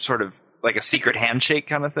 sort of like a secret handshake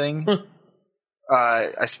kind of thing.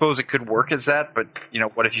 I suppose it could work as that, but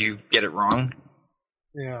what if you get it wrong?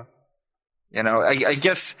 Yeah. I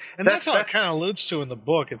guess... And that's how it kind of alludes to in the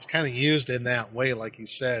book. It's kind of used in that way, like you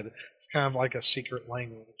said. It's kind of like a secret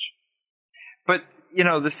language. But,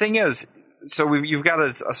 the thing is, so you've got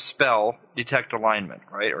a spell, detect alignment,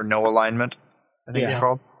 right? Or no alignment, I think it's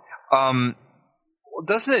called.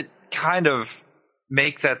 Doesn't it kind of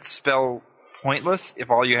make that spell pointless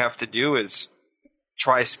if all you have to do is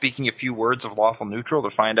try speaking a few words of lawful neutral to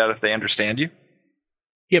find out if they understand you?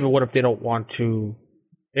 Yeah, but what if they don't want to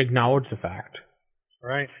acknowledge the fact?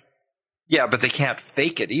 Right. Yeah, but they can't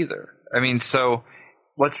fake it either. I mean, so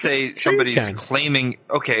let's say somebody's claiming,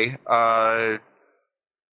 okay,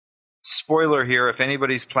 spoiler here, if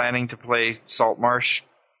anybody's planning to play Saltmarsh,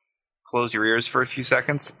 close your ears for a few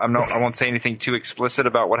seconds. I won't say anything too explicit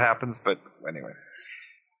about what happens, but anyway.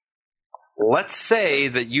 Let's say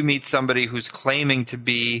that you meet somebody who's claiming to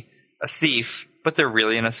be a thief, but they're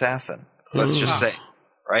really an assassin. Let's just say,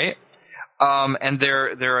 right? And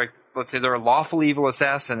let's say they're a lawful evil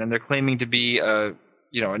assassin, and they're claiming to be a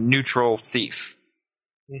neutral thief.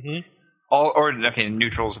 Mm-hmm.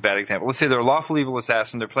 Neutral is a bad example. Let's say they're a lawful evil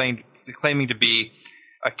assassin. They're claiming to be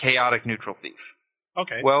a chaotic neutral thief.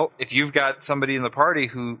 Okay. Well, if you've got somebody in the party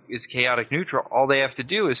who is chaotic neutral, all they have to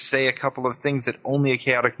do is say a couple of things that only a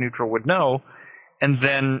chaotic neutral would know, and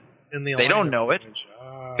then they don't know it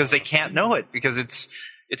because they can't know it because it's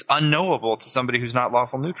unknowable to somebody who's not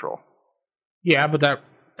lawful neutral. Yeah, but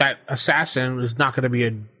that assassin is not going to be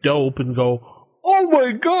a dope and go, "Oh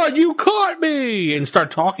my god, you caught me!" and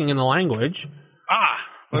start talking in the language.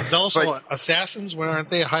 But also assassins, when aren't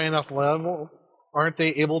they a high enough level? Aren't they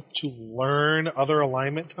able to learn other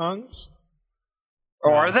alignment tongues?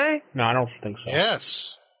 Oh, are they? No, I don't think so.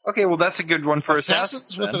 Yes. Okay, well, that's a good one for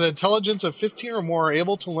assassins with an intelligence of 15 or more are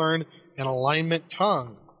able to learn an alignment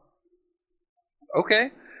tongue.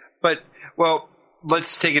 Okay. But, well,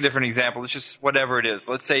 let's take a different example. It's just whatever it is.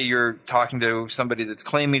 Let's say you're talking to somebody that's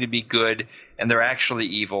claiming to be good and they're actually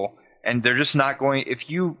evil, and they're just not going...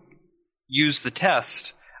 If you use the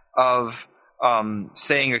test of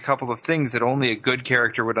saying a couple of things that only a good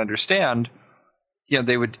character would understand,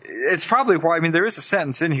 they would... It's probably why... I mean, there is a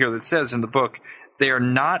sentence in here that says in the book, they are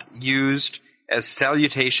not used as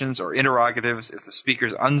salutations or interrogatives if the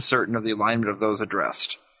speaker's uncertain of the alignment of those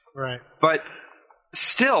addressed. Right. But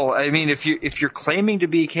still, I mean, if you're claiming to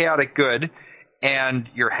be chaotic good and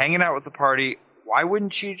you're hanging out with the party, why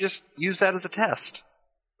wouldn't you just use that as a test?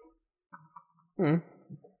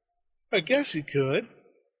 I guess you could.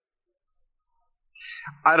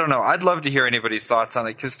 I don't know. I'd love to hear anybody's thoughts on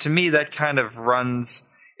it, because to me that kind of runs...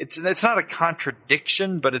 It's not a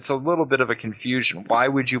contradiction, but it's a little bit of a confusion. Why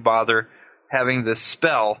would you bother having this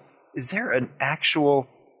spell? Is there an actual...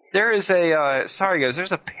 There is a... sorry, guys.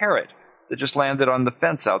 There's a parrot that just landed on the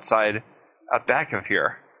fence out back of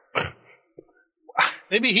here.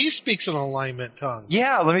 Maybe he speaks an alignment tongue.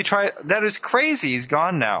 Yeah, let me try... That is crazy. He's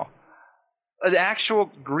gone now. An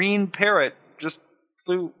actual green parrot just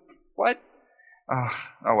flew... What?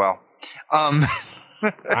 Oh well. Wow.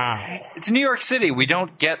 It's New York City. We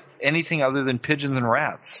don't get anything other than pigeons and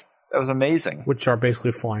rats. That was amazing. Which are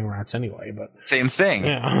basically flying rats anyway, but... Same thing.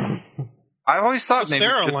 Yeah. I always thought What's maybe...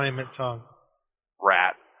 their alignment tongue?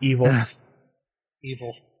 Rat. Evil.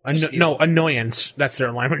 Evil. No, annoyance. That's their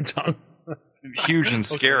alignment tongue. Huge and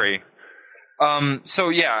scary. So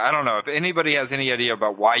yeah, I don't know if anybody has any idea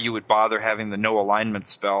about why you would bother having the no alignment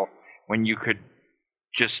spell when you could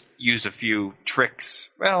just use a few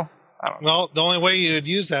tricks. Well, I don't know. Well, the only way you'd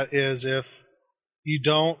use that is if you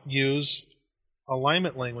don't use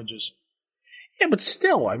alignment languages. Yeah, but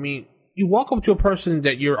still, I mean, you walk up to a person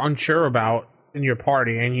that you're unsure about in your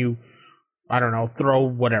party and you, I don't know, throw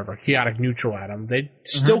whatever, chaotic neutral at them. They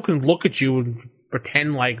still can look at you and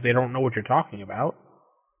pretend like they don't know what you're talking about.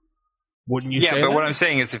 Wouldn't you say Yeah, but that? what I'm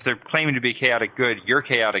saying is if they're claiming to be chaotic good, you're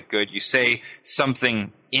chaotic good, you say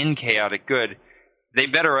something in chaotic good, they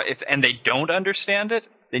better, and they don't understand it,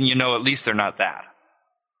 then you know at least they're not that.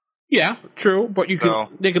 Yeah, true, but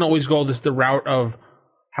they can always go the route of,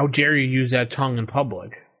 how dare you use that tongue in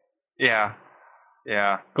public? Yeah.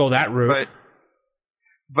 Go that route.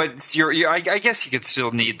 But I guess you could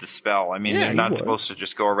still need the spell. I mean, Yeah, you're not you would. supposed to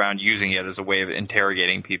just go around using it as a way of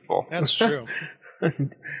interrogating people. That's true.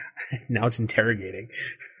 Now it's interrogating.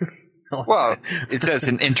 Well, it says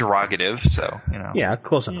an interrogative, so, you know. Yeah,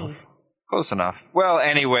 close enough. Close enough. Well,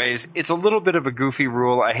 anyways, it's a little bit of a goofy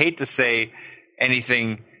rule. I hate to say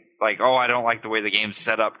anything like, oh, I don't like the way the game's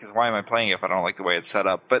set up, because why am I playing it if I don't like the way it's set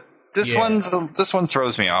up? But this one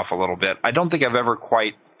throws me off a little bit. I don't think I've ever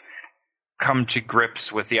quite come to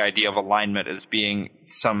grips with the idea of alignment as being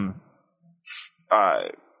some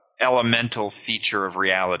elemental feature of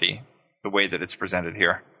reality, the way that it's presented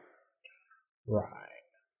here. Right.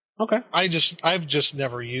 Okay. I've just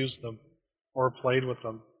never used them or played with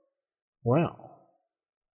them. Well.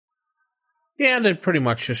 Yeah, they're pretty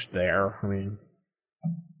much just there. I mean.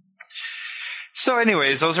 So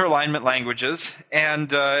anyways, those are alignment languages, and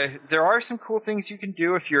there are some cool things you can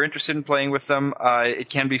do if you're interested in playing with them. It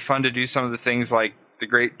can be fun to do some of the things like the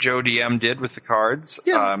great Joe DM did with the cards.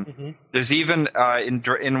 Yeah. There's even,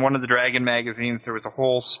 in one of the Dragon magazines, there was a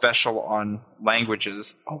whole special on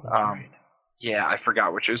languages. Oh, that's right. Yeah, I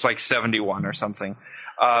forgot which. It was like 71 or something.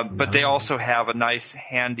 But they also have a nice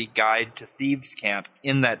handy guide to Thieves' Cant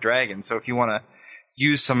in that dragon. So if you want to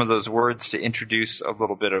use some of those words to introduce a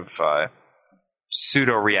little bit of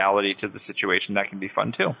pseudo-reality to the situation, that can be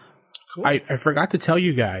fun too. Cool. I forgot to tell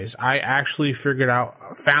you guys, I actually found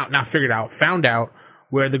out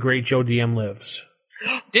where the great Joe DM lives.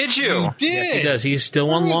 Did you? Yes, he does. He is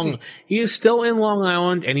still in Long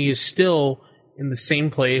Island, and he is still in the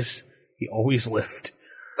same place he always lived.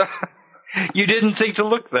 You didn't think to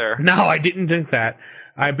look there. No, I didn't think that.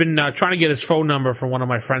 I've been trying to get his phone number from one of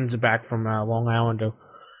my friends back from Long Island to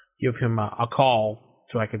give him a call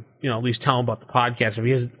so I could, at least tell him about the podcast if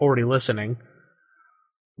he isn't already listening,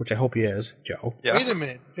 which I hope he is, Joe. Yeah. Wait a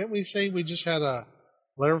minute. Didn't we say we just had a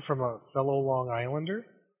letter from a fellow Long Islander?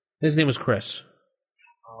 His name was Chris.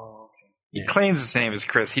 Oh, okay. He claims his name is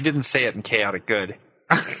Chris. He didn't say it in Chaotic Good.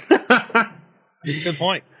 Good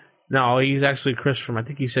point. No, he's actually Chris from, I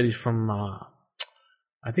think he said he's from,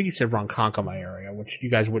 I think he said Ronkonkoma area, which you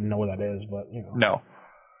guys wouldn't know where that is, but, No.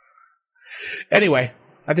 Anyway,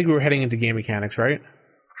 I think we were heading into game mechanics, right?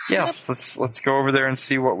 Yeah, let's go over there and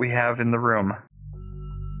see what we have in the room.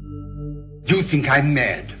 You think I'm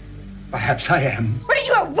mad? Perhaps I am. What are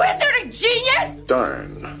you, a wizard, a genius?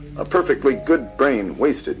 Darn. A perfectly good brain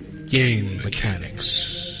wasted. Game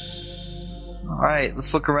mechanics. All right,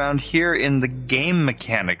 let's look around here in the game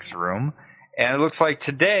mechanics room. And it looks like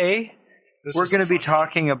today we're going to be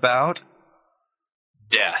talking about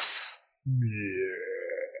death.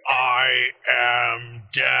 I am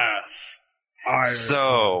death.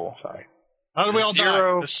 Sorry. How do we all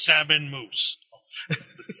die? The 7 moose.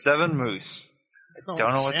 7 moose. No,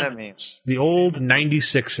 Don't know what that salmon. means. The old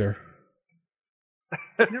 96er.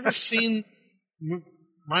 You ever seen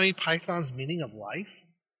Monty Python's Meaning of Life?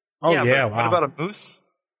 Oh, but wow. what about a moose?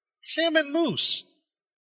 Salmon moose.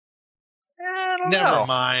 I don't Never know.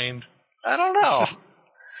 mind. I don't know.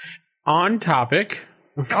 On topic.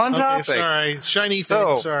 On Okay, topic. sorry. Shiny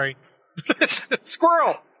So- thing, sorry.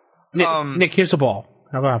 Squirrel! Nick, here's the ball.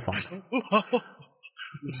 Have fun.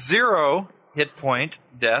 0 hit point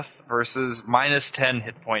death versus minus 10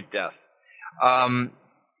 hit point death.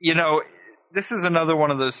 This is another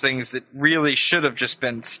one of those things that really should have just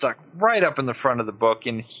been stuck right up in the front of the book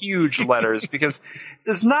in huge letters because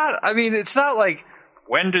it's not like,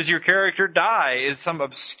 when does your character die is some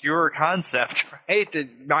obscure concept, right?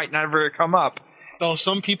 That might never come up. Oh,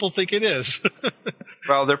 some people think it is.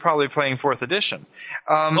 Well, they're probably playing 4th edition.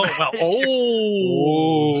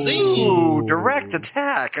 Zing! Direct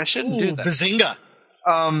attack. I shouldn't do that. Bazinga.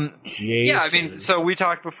 Yeah, I mean, so we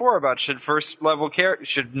talked before about should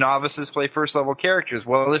novices play first level characters?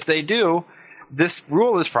 Well, if they do, this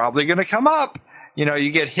rule is probably going to come up,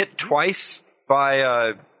 you get hit twice by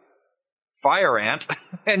a fire ant,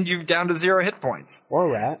 and you're down to 0 hit points.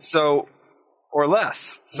 Or rat. Or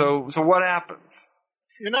less. So what happens?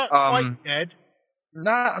 You're not quite dead.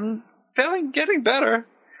 I'm getting better.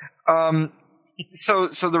 So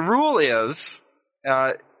the rule is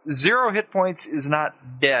 0 hit points is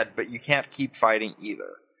not dead, but you can't keep fighting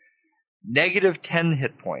either. -10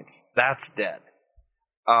 hit points, that's dead.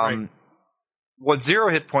 Right. What 0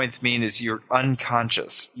 hit points mean is you're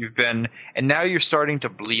unconscious. And now you're starting to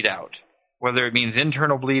bleed out. Whether it means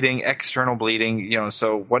internal bleeding, external bleeding,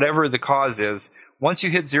 so whatever the cause is, once you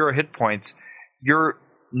hit 0 hit points, you're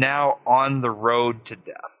now on the road to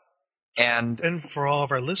death. And for all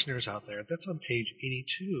of our listeners out there, that's on page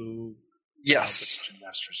 82. Yes. Dungeon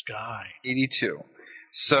Master's Guide. 82.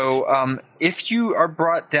 So if you are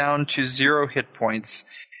brought down to 0 hit points,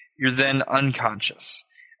 you're then unconscious.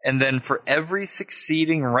 And then for every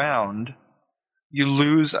succeeding round, you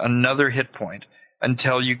lose another hit point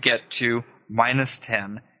until you get to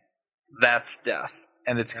 -10. That's death.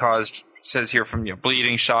 And it's caused, says here, from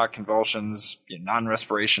bleeding, shock, convulsions,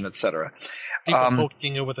 non-respiration, etc. People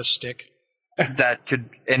poking you with a stick. That could,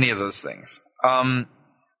 any of those things.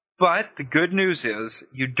 But the good news is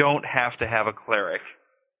you don't have to have a cleric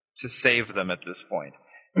to save them at this point.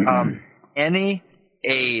 Any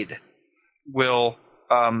aid will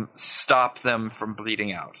stop them from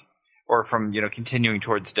bleeding out or from continuing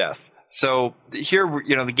towards death. So here,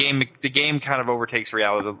 the game kind of overtakes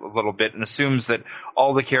reality a little bit and assumes that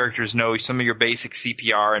all the characters know some of your basic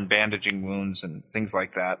CPR and bandaging wounds and things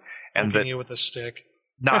like that, and poking you with a stick.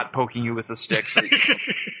 Not poking you with a stick, so you can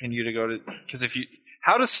continue to go to. Because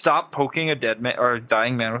how to stop poking a dead man or a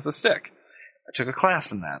dying man with a stick? I took a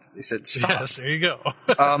class in that. They said stop. Yes, there you go.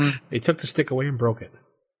 They took the stick away and broke it.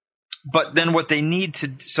 But then what they need to,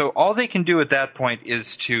 so all they can do at that point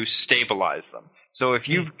is to stabilize them. So if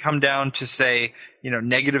you've come down to, say,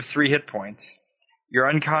 -3 hit points, you're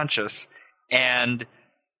unconscious, and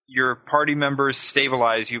your party members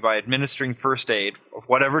stabilize you by administering first aid of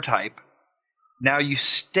whatever type, now you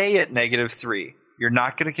stay at -3. You're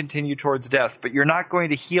not going to continue towards death, but you're not going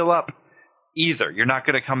to heal up either. You're not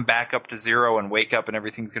going to come back up to 0 and wake up and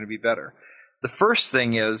everything's going to be better. The first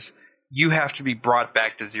thing is you have to be brought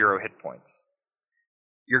back to 0 hit points.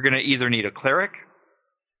 You're going to either need a cleric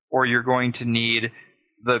or you're going to need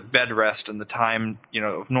the bed rest and the time,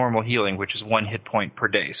 of normal healing, which is 1 hit point per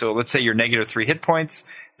day. So let's say you're -3 hit points.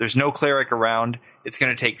 There's no cleric around. It's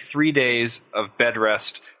going to take 3 days of bed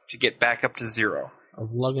rest to get back up to 0. Of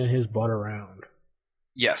lugging his butt around.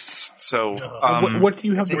 Yes. So what do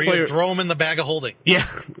you have to play? You throw them in the bag of holding. Yeah.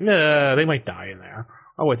 They might die in there.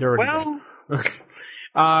 Oh wait, they're already dead.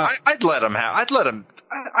 I'd let him have. I'd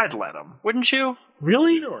let him. Wouldn't you?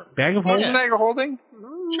 Really? Sure. Bag of holding? Bag of holding?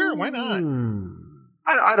 Sure, why not?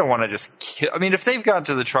 I don't want to just kill. I mean, if they've gone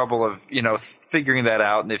to the trouble of, figuring that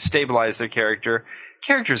out and they've stabilized their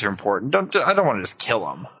characters are important. I don't want to just kill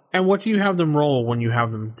them. And what do you have them roll when you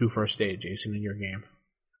have them do first aid, Jason, in your game?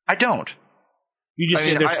 I don't. You just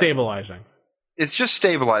say they're stabilizing. It's just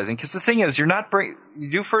stabilizing, because the thing is, you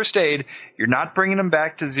do first aid, you're not bringing them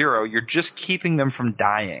back to 0, you're just keeping them from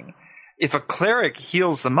dying. If a cleric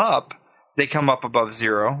heals them up, they come up above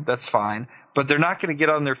 0, that's fine, but they're not going to get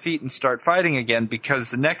on their feet and start fighting again,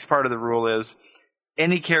 because the next part of the rule is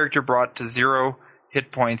any character brought to 0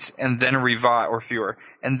 hit points and then or fewer,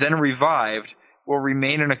 and then revived will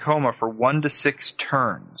remain in a coma for 1 to 6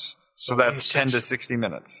 turns. So that's 10 to 60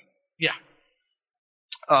 minutes. Yeah.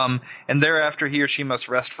 And thereafter, he or she must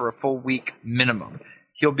rest for a full week minimum.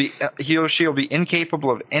 He or she will be incapable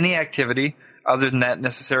of any activity other than that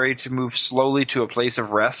necessary to move slowly to a place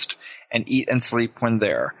of rest and eat and sleep when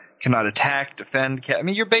there. Cannot attack, defend.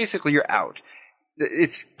 You're out.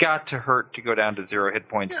 It's got to hurt to go down to 0 hit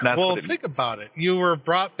points. Yeah, and that's think about it. You were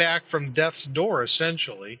brought back from death's door,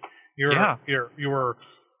 essentially. You were,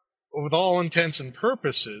 with all intents and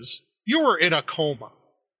purposes, you were in a coma.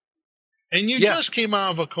 And you just came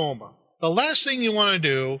out of a coma. The last thing you want to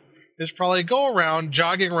do is probably go around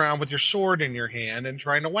jogging around with your sword in your hand and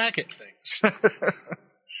trying to whack at things. I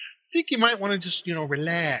think you might want to just,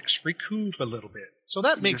 relax, recoup a little bit. So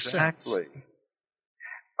that makes sense. Exactly.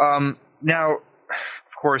 Now,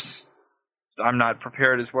 of course, I'm not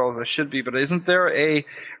prepared as well as I should be, but isn't there a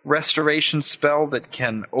restoration spell that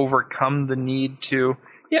can overcome the need to...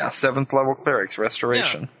 Yeah, 7th level clerics,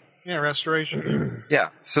 restoration. Yeah, restoration. Yeah,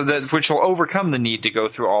 which will overcome the need to go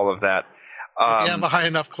through all of that. If you have a high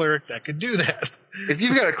enough cleric that could do that. If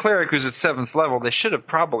you've got a cleric who's at 7th level, they should have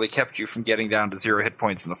probably kept you from getting down to 0 hit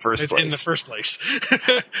points in the first place. In the first place.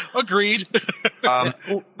 Agreed.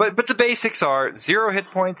 But the basics are 0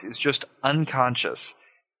 hit points is just unconscious.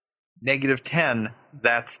 -10,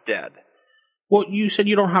 that's dead. Well, you said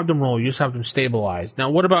you don't have them roll, you just have them stabilized. Now,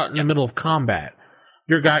 what about in the middle of combat?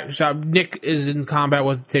 Your guy, so Nick is in combat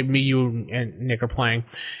with, say, me, you, and Nick are playing,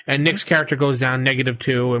 and Nick's character goes down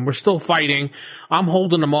 -2, and we're still fighting. I'm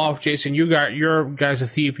holding him off, Jason. Your guy's a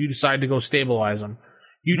thief. You decide to go stabilize him.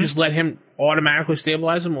 You just let him automatically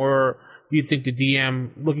stabilize him, or do you think the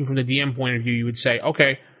DM, looking from the DM point of view, you would say,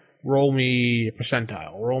 okay, roll me a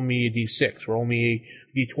percentile, roll me a D6, roll me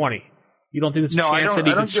a D20? You don't think there's a chance that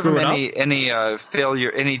he could screw it up?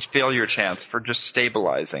 any failure chance for just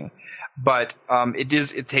stabilizing. But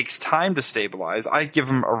it takes time to stabilize. I give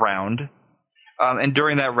them a round, and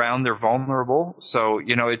during that round they're vulnerable. So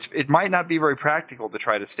it might not be very practical to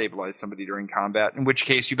try to stabilize somebody during combat. In which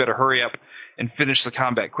case, you better hurry up and finish the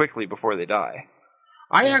combat quickly before they die.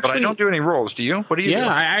 But I don't do any rolls. Do you? What do you do?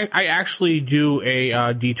 Yeah, I actually do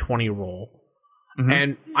a D20 roll,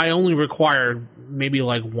 and I only require maybe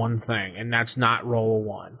like one thing, and that's not roll a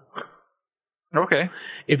 1. Okay.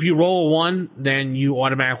 If you roll a 1, then you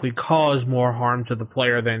automatically cause more harm to the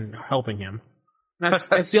player than helping him. That's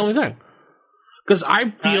the only thing. Because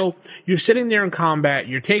I feel you're sitting there in combat,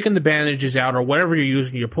 you're taking the bandages out or whatever you're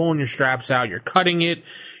using, you're pulling your straps out, you're cutting it,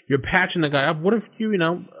 you're patching the guy up. What if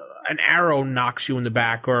an arrow knocks you in the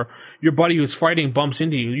back, or your buddy who's fighting bumps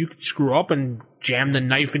into you? You could screw up and jam the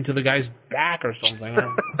knife into the guy's back or something.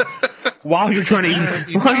 While you're trying to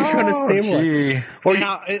stabilize.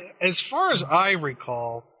 Now, as far as I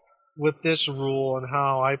recall, with this rule and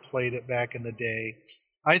how I played it back in the day,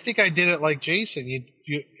 I think I did it like Jason.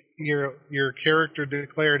 Your character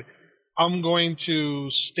declared, "I'm going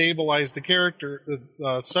to stabilize the character,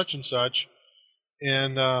 such and such,"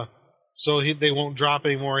 and so they won't drop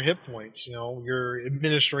any more hit points. You're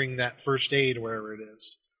administering that first aid or whatever it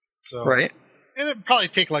is. So right, and it'd probably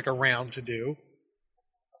take like a round to do.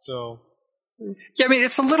 So. Yeah,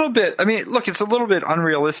 it's a little bit. It's a little bit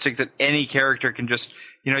unrealistic that any character can just,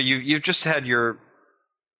 you've just had your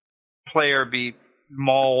player be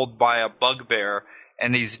mauled by a bugbear,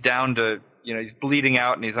 and he's down to, he's bleeding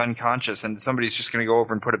out and he's unconscious, and somebody's just going to go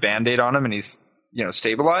over and put a Band-Aid on him, and he's,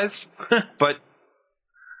 stabilized. But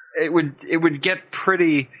it would get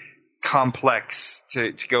pretty complex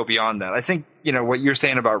to go beyond that. I think, what you're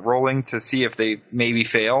saying about rolling to see if they maybe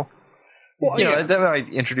fail. Well, that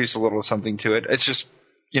might introduce a little something to it. It's just,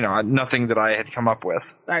 nothing that I had come up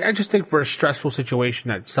with. I just think for a stressful situation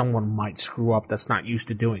that someone might screw up that's not used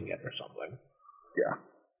to doing it or something. Yeah.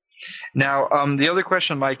 Now, the other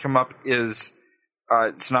question that might come up is,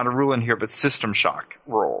 it's not a rule in here, but system shock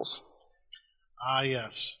rolls.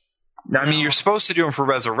 Yes. Now, you're supposed to do them for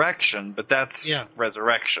resurrection, but that's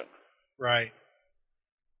resurrection. Right.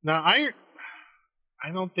 Now,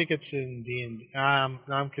 I don't think it's in D&D.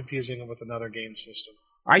 I'm confusing it with another game system.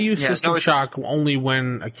 I use System Shock only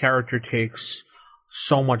when a character takes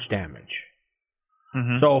so much damage.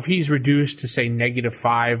 Mm-hmm. So if he's reduced to, say,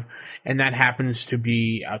 -5, and that happens to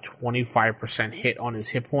be a 25% hit on his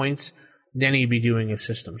hit points, then he'd be doing a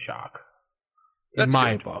System Shock. In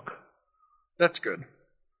my book. That's good.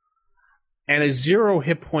 And a 0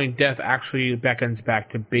 hit point death actually beckons back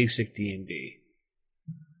to basic D&D.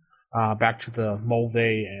 Back to the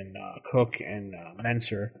Mulvey and Cook and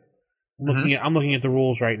Menser. I'm looking at the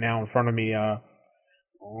rules right now in front of me.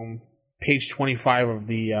 Page 25 of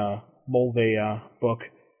the Mulvey book.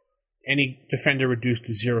 Any defender reduced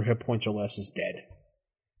to 0 hit points or less is dead.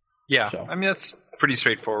 Yeah, so. That's pretty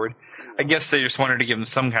straightforward. I guess they just wanted to give him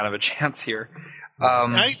some kind of a chance here.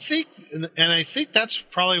 I think that's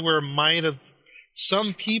probably where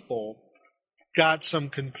some people got some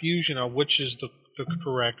confusion on which is the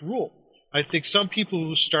correct rule. I think some people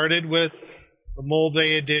who started with the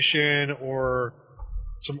Mulvey edition or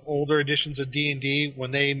some older editions of D&D,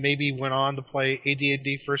 when they maybe went on to play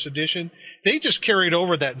AD&D first edition, they just carried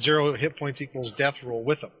over that 0 hit points equals death rule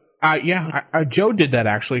with them. Joe did that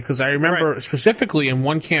actually, because I remember specifically in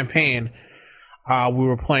one campaign we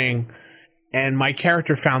were playing, and my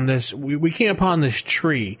character found this. We came upon this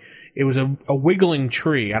tree. It was a wiggling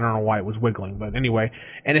tree. I don't know why it was wiggling, but anyway.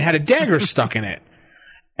 And it had a dagger stuck in it.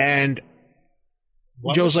 And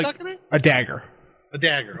Joe's like, stuck in it? A dagger. A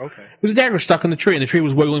dagger, okay. It was a dagger stuck in the tree, and the tree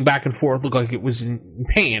was wiggling back and forth, looked like it was in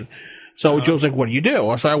pain. So Joe's like, what do you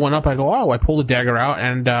do? So I went up, I go, I pull the dagger out,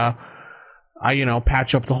 and I,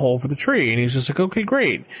 patch up the hole for the tree. And he's just like, okay,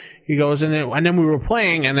 great. He goes, and then we were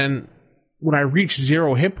playing, and then when I reached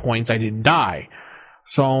 0 hit points, I didn't die.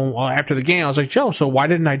 So after the game, I was like, Joe, so why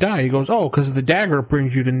didn't I die? He goes, oh, because the dagger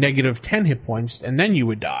brings you to negative 10 hit points, and then you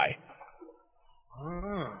would die.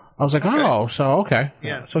 I was like, oh, so okay.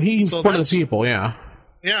 Yeah. So he's one of the people, yeah.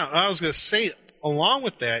 Yeah, I was going to say, along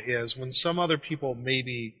with that is when some other people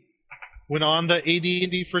maybe went on the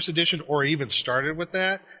AD&D first edition or even started with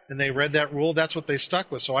that, and they read that rule, that's what they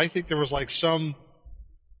stuck with. So I think there was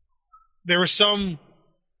some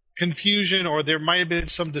confusion, or there might have been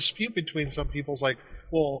some dispute between some people's like,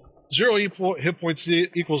 well, 0 hit points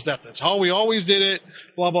equals death. That's how we always did it,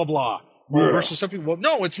 blah, blah, blah. Yeah. Versus some people, well,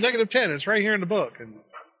 no, it's negative 10. It's right here in the book. And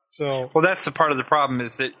so, well, that's the part of the problem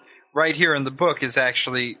is that right here in the book is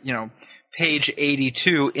actually, page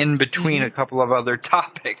 82 in between a couple of other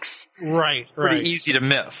topics. Right, it's pretty easy to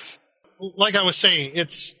miss. Like I was saying,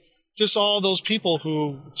 it's just all those people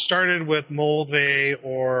who started with Mulvey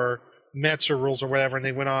or Metzer rules or whatever, and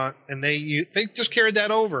they went on and they just carried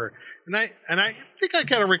that over. And I think I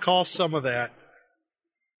kind of recall some of that.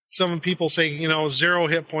 Some people saying, 0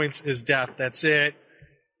 hit points is death. That's it.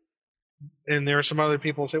 And there are some other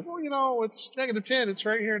people who say, well, it's negative 10. It's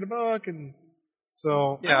right here in the book. And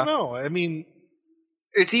so, I don't know. I mean,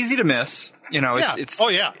 it's easy to miss. It's on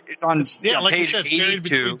like you page said, it's buried 82.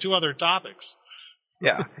 between two other topics.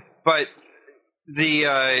 Yeah. But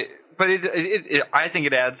I think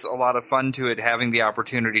it adds a lot of fun to it, having the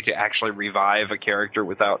opportunity to actually revive a character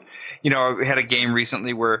without, I had a game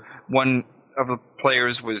recently where one of the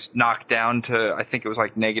players was knocked down to, I think it was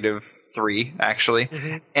like -3 actually.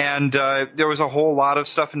 Mm-hmm. And there was a whole lot of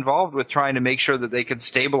stuff involved with trying to make sure that they could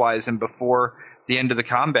stabilize him before the end of the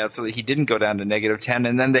combat so that he didn't go down to -10.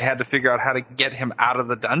 And then they had to figure out how to get him out of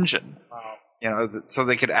the dungeon, so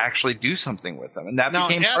they could actually do something with him. And that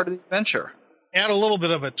became part of the adventure. Add a little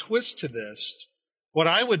bit of a twist to this. What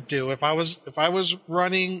I would do if I was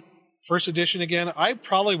running first edition again, I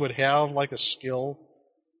probably would have like a skill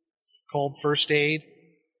called First Aid.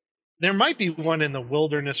 There might be one in the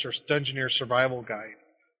Wilderness or Dungeoneer Survival Guide,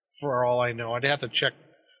 for all I know. I'd have to check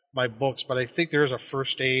my books, but I think there's a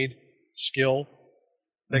First Aid skill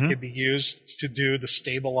that could be used to do the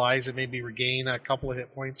stabilize and maybe regain a couple of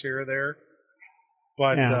hit points here or there.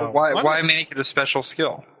 But why make it a special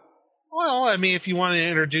skill? Well, I mean, if you want to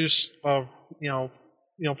introduce,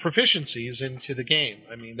 proficiencies into the game,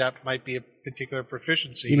 I mean, that might be a particular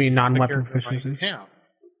proficiency. You mean non-weapon proficiencies?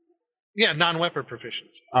 Yeah, non-weapon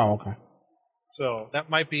proficiency. Oh, okay. So that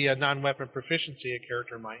might be a non-weapon proficiency a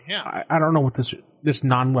character might have. I don't know what this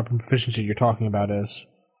non-weapon proficiency you're talking about is.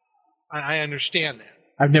 I understand that.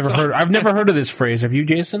 I've never heard of this phrase. Have you,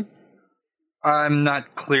 Jason? I'm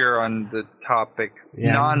not clear on the topic.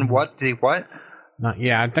 Yeah. What?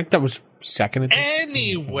 I think that was second.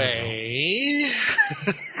 Anyway,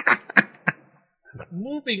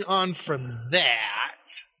 moving on from that,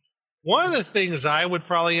 one of the things I would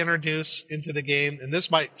probably introduce into the game, and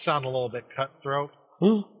this might sound a little bit cutthroat,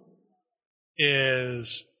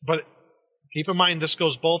 but keep in mind this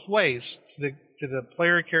goes both ways to the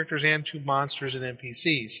player characters and to monsters and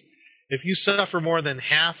NPCs. If you suffer more than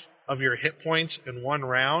half of your hit points in one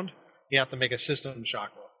round, you have to make a system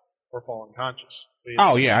shock roll or fall unconscious.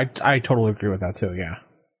 Oh, yeah, I totally agree with that, too, yeah.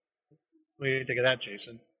 What do you think of that,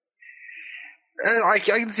 Jason? I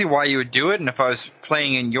can see why you would do it, and if I was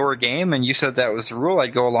playing in your game and you said that was the rule,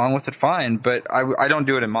 I'd go along with it fine, but I don't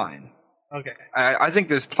do it in mine. Okay. I think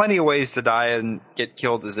there's plenty of ways to die and get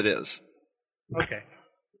killed as it is. Okay.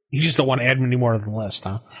 You just don't want to add many more to the list,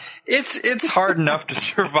 huh? It's hard enough to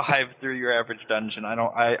survive through your average dungeon.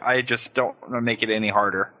 I just don't want to make it any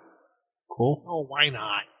harder. Cool. Oh, why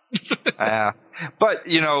not? But,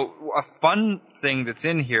 a fun thing that's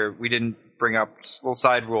in here, we didn't bring up, just a little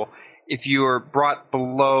side rule. If you are brought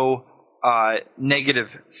below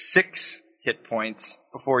 -6 hit points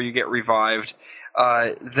before you get revived,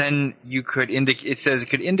 then you could it says it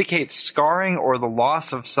could indicate scarring or the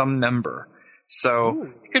loss of some member. So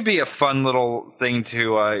it could be a fun little thing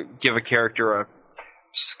to give a character a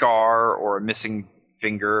scar or a missing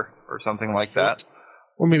finger or something like that.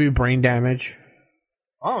 Or maybe brain damage.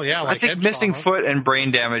 Oh, yeah. I think missing foot and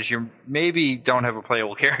brain damage, you maybe don't have a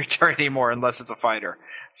playable character anymore unless it's a fighter.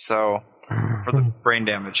 So, for the brain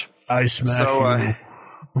damage. I smash you.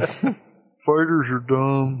 Fighters are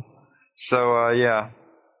dumb. So, yeah.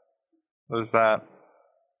 There's that.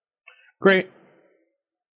 Great.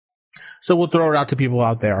 So we'll throw it out to people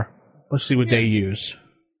out there. Let's see what they use.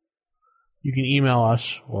 You can email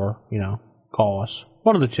us or, call us.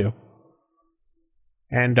 One of the two.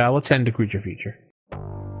 And let's end the creature feature.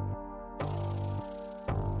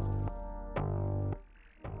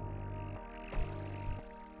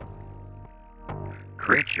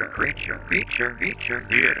 Creature, theater.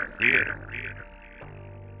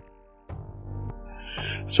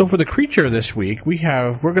 So for the creature this week, we're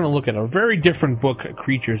going to look at a very different book of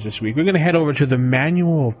creatures this week. We're going to head over to the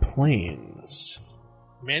Manual of Planes.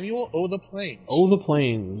 Manual O the Planes. O the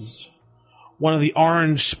Planes. One of the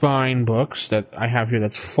orange spine books that I have here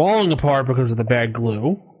that's falling apart because of the bad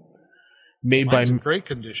glue. Mine's in great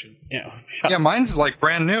condition. Yeah, mine's like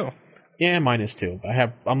brand new. Yeah, mine is too.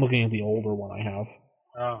 I'm looking at the older one I have.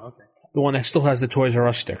 Oh, okay. The one that still has the Toys R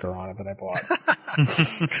Us sticker on it that I bought.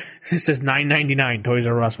 It says $9.99 Toys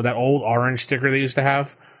R Us with that old orange sticker they used to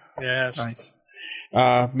have. Yes. Nice.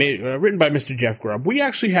 Written by Mr. Jeff Grubb. We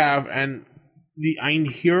actually have, and the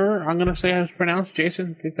Einherjar, I'm going to say how it's pronounced.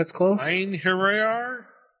 Jason, think that's close? Einherjar?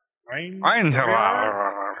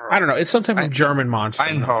 I don't know. It's some type of German monster.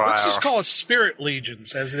 Let's just call it Spirit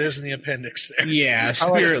Legions, as it is in the appendix there. Yeah,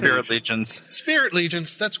 Spirit Legions. Spirit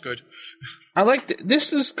Legions, that's good. I like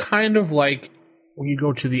this is kind of like when you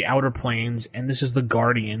go to the outer planes, and this is the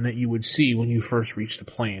Guardian that you would see when you first reach the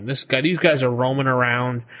plane. These guys are roaming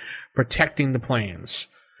around, protecting the planes.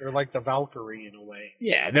 They're like the Valkyrie in a way.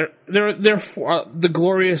 Yeah, they're the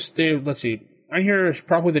glorious. Let's see. I hear is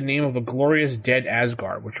probably the name of the glorious dead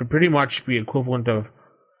Asgard, which would pretty much be equivalent of.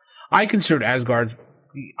 I considered Asgard's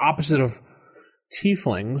the opposite of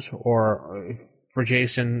tieflings, or for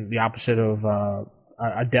Jason, the opposite of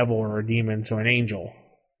a devil or a demon, so an angel.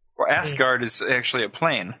 Well, Asgard is actually a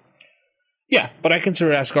plane. Yeah, but I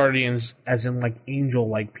consider Asgardians as in like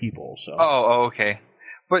angel-like people. So. Oh, okay.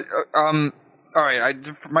 But all right.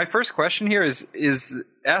 My first question here is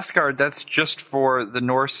Asgard? That's just for the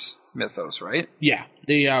Norse mythos, right? Yeah,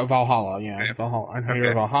 the Valhalla. Yeah, okay. Valhalla,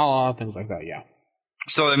 Valhalla, things like that. Yeah.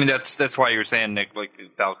 So I mean, that's why you're saying, Nick, like the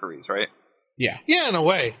Valkyries, right? Yeah. Yeah, in a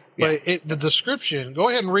way. Yeah. But the description, go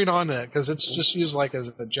ahead and read on that, because it's just used like as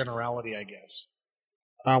a generality, I guess.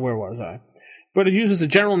 Where was I? But it uses a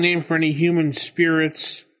general name for any humanoid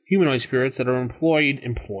spirits that are employed,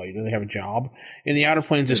 or they have a job, in the outer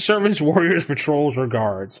planes as servants, warriors, patrols, or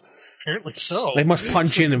guards. Apparently so. They must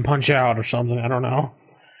punch in and punch out or something, I don't know.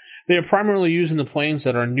 They are primarily used in the planes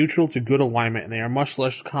that are neutral to good alignment, and they are much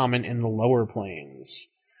less common in the lower planes.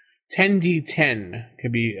 10d10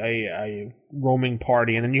 could be a roaming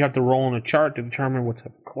party, and then you have to roll in a chart to determine what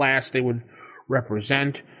class they would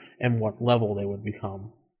represent and what level they would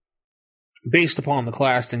become. Based upon the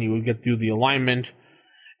class, then you would get through the alignment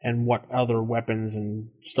and what other weapons and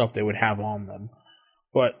stuff they would have on them.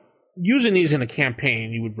 But using these in a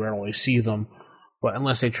campaign, you would rarely see them, but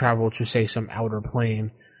unless they travel to, say, some outer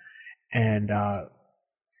plane. And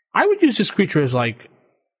I would use this creature as like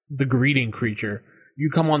the greeting creature. You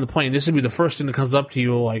come on the plane, this would be the first thing that comes up to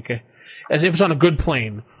you, like as if it's on a good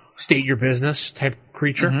plane. State your business type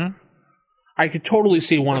creature. Mm-hmm. I could totally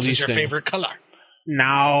see one of these things. What's your favorite color?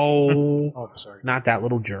 No. Oh, sorry. Not that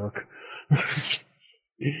little jerk.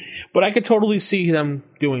 But I could totally see them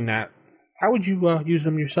doing that. How would you use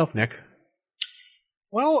them yourself, Nick?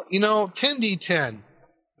 Well, 10d10.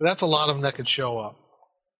 That's a lot of them that could show up.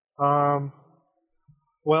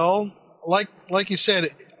 Well, like you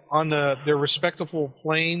said, on their respectable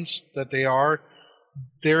planes that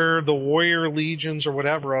they're the warrior legions or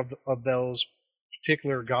whatever of those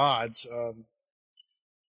particular gods.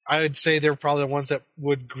 I would say they're probably the ones that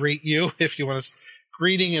would greet you, if you want to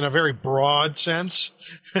greeting in a very broad sense.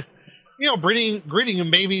 Greeting them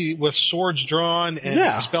maybe with swords drawn and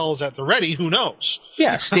spells at the ready. Who knows?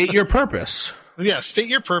 Yeah, state your purpose. Yeah, state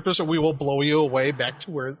your purpose, or we will blow you away back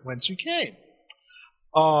to whence you came.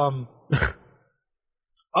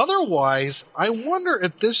 Otherwise, I wonder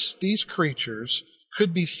if these creatures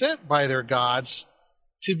could be sent by their gods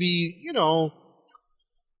to be,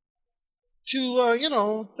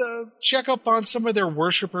 check up on some of their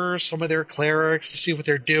worshipers, some of their clerics, to see what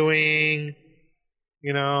they're doing.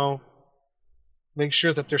 Make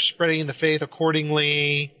sure that they're spreading the faith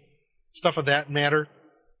accordingly, stuff of that matter.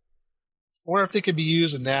 I wonder if they could be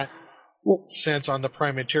used in that sense on the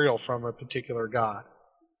prime material from a particular god.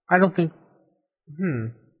 I don't think.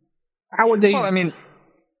 How would they? Well, I mean,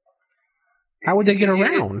 how would they get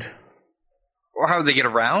around? Well, how would they get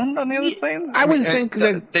around on the other planes? I would think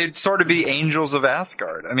that they'd sort of be angels of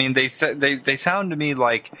Asgard. I mean, they sound to me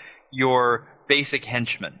like your basic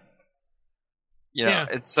henchmen. Yeah.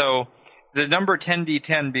 It's so the number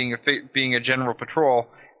 10d10 being a general patrol.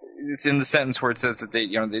 It's in the sentence where it says that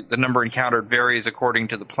the number encountered varies according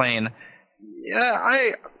to the plane.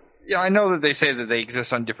 I know that they say that they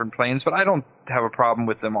exist on different planes, but I don't have a problem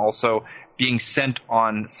with them also being sent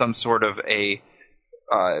on some sort of a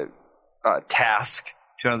task.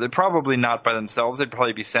 They're probably not by themselves. They'd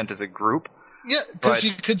probably be sent as a group. Yeah, because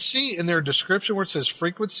you could see in their description where it says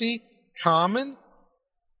frequency, common,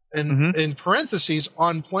 and in parentheses,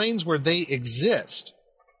 on planes where they exist.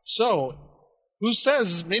 So, who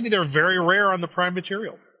says maybe they're very rare on the Prime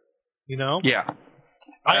material? You know? Yeah.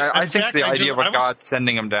 I think the idea of a god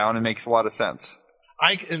sending them down, it makes a lot of sense.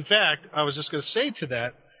 In fact, I was just going to say to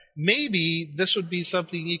that, maybe this would be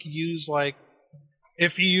something you could use, like,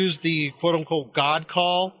 if you use the quote-unquote God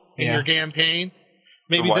call in your campaign,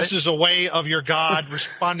 maybe this is a way of your god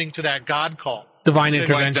responding to that God call. Divine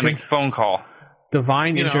intervention. Sending phone call.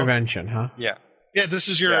 Divine intervention, huh? Yeah. Yeah, this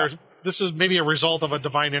is maybe a result of a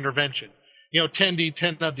divine intervention.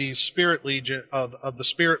 10d10 of the Spirit Legion of the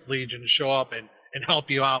Spirit Legion show up and help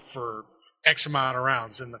you out for X amount of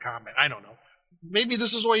rounds in the combat. I don't know. Maybe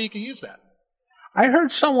this is a way you can use that. I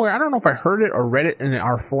heard somewhere, I don't know if I heard it or read it in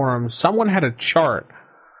our forums, someone had a chart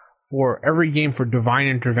for every game for divine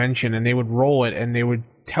intervention, and they would roll it, and they would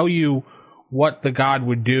tell you what the god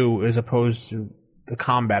would do as opposed to the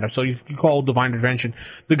combat. So you call divine intervention,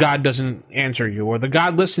 the god doesn't answer you, or the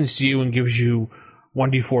god listens to you and gives you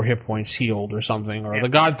 1d4 hit points healed or something, or the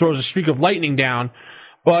god throws a streak of lightning down,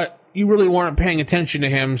 but you really weren't paying attention to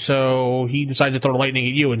him, so he decides to throw lightning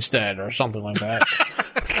at you instead, or something like that.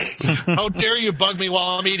 How dare you bug me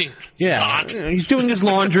while I'm eating? Yeah, he's doing his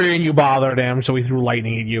laundry and you bothered him, so he threw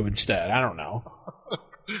lightning at you instead. I don't know.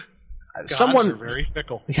 Gods are very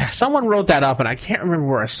fickle. Yeah, someone wrote that up, and I can't remember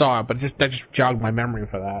where I saw it, but that just jogged my memory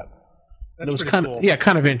for that. That's it was pretty cool.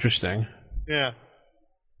 kind of interesting. Yeah.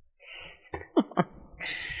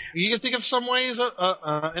 You can think of some ways,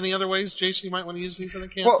 any other ways, Jason, you might want to use these in a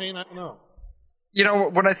campaign? I don't know.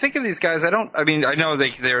 When I think of these guys, I know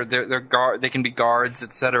they're they can be guards,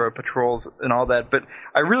 etc., patrols and all that, but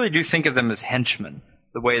I really do think of them as henchmen,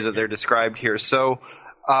 the way that they're described here. So,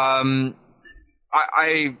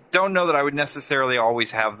 I don't know that I would necessarily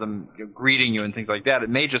always have them greeting you and things like that. It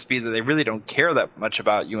may just be that they really don't care that much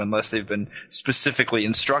about you unless they've been specifically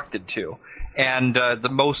instructed to. And the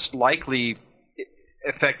most likely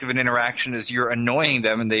effect of an interaction is you're annoying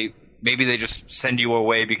them, and maybe they just send you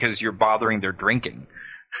away because you're bothering their drinking.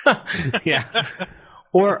 Yeah.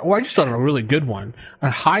 Or I just thought of a really good one. A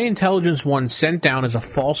high intelligence one sent down as a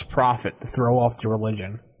false prophet to throw off the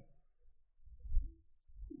religion.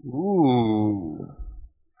 Ooh.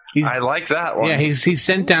 I like that one. Yeah, he's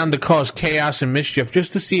sent down to cause chaos and mischief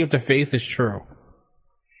just to see if the faith is true.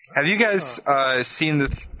 Have you guys seen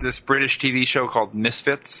this British TV show called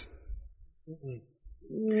Misfits?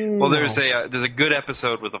 Well, there's a good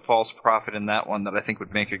episode with a false prophet in that one that I think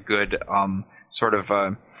would make a good sort of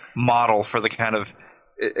model for the kind of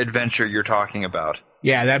adventure you're talking about.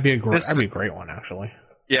 Yeah, that'd be a great one, actually.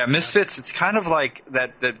 Yeah, Misfits. It's kind of like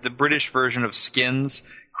the British version of Skins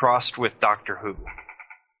crossed with Doctor Who.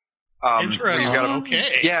 Interesting.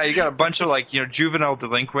 Yeah, you got a bunch of juvenile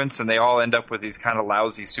delinquents, and they all end up with these kind of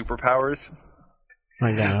lousy superpowers.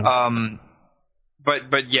 My God.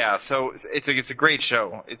 But yeah, so it's a great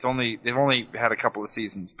show. They've only had a couple of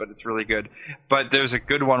seasons, but it's really good. But there's a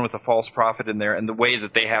good one with a false prophet in there, and the way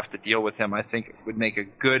that they have to deal with him, I think, would make a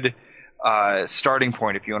good starting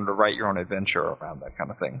point if you wanted to write your own adventure around that kind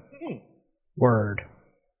of thing. Word.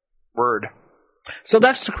 So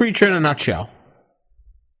that's the creature in a nutshell.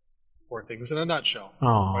 4 things in a nutshell.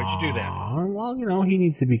 Aww. Why'd you do that? Well, he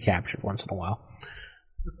needs to be captured once in a while.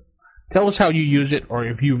 Tell us how you use it, or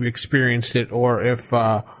if you've experienced it, or if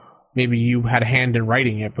maybe you had a hand in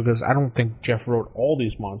writing it, because I don't think Jeff wrote all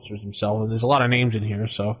these monsters himself, and there's a lot of names in here,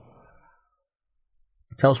 so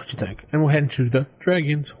tell us what you think. And we'll head into the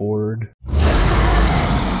Dragon's Horde.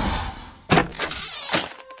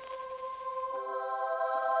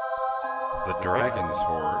 The Dragon's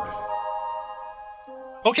Horde.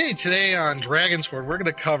 Okay, today on Dragon's Horde, we're going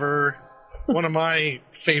to cover one of my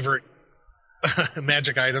favorite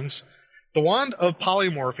magic items, the Wand of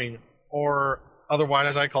Polymorphing, or otherwise,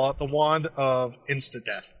 as I call it, the Wand of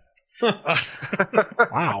Insta-Death.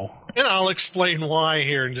 Wow. And I'll explain why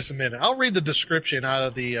here in just a minute. I'll read the description out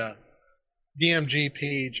of the DMG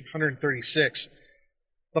page 136.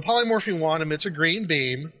 The Polymorphing Wand emits a green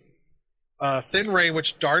beam, a thin ray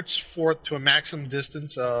which darts forth to a maximum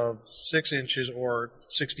distance of 6 inches or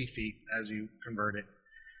 60 feet as you convert it.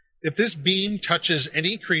 If this beam touches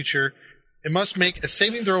any creature, it must make a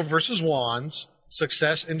saving throw versus wands.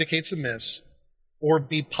 Success indicates a miss. Or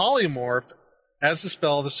be polymorphed as the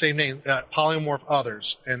spell of the same name, polymorph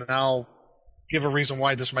others. And I'll give a reason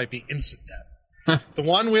why this might be instant death. The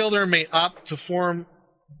wand wielder may opt to form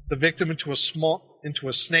the victim into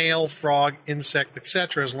a snail, frog, insect,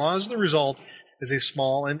 etc., as long as the result is a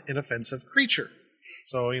small and inoffensive creature.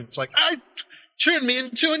 So it's like, I turned me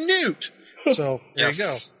into a newt. So there you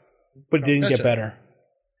go. But it didn't get better.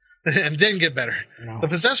 And didn't get better. No. The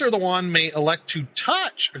possessor of the wand may elect to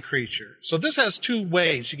touch a creature. So this has 2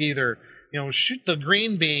 ways. You can either shoot the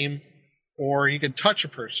green beam, or you can touch a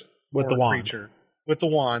person With or the a wand. creature with the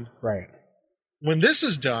wand. Right. When this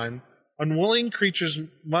is done, unwilling creatures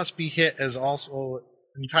must be hit as also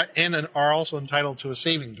and are also entitled to a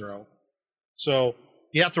saving throw. So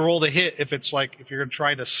you have to roll the hit if you're going to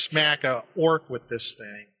try to smack a orc with this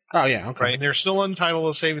thing. Oh, yeah, okay. Right? And they're still entitled to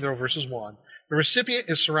a saving throw versus wand. The recipient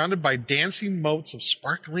is surrounded by dancing motes of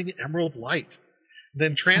sparkling emerald light,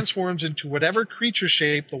 then transforms into whatever creature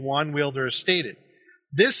shape the wand wielder has stated.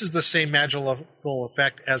 This is the same magical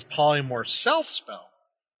effect as Polymorph Self spell.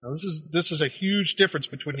 Now, this is a huge difference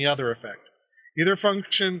between the other effect. Either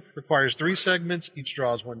function requires 3 segments, each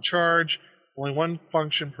draws 1 charge. Only 1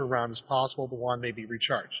 function per round is possible. The wand may be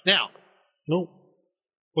recharged. Now,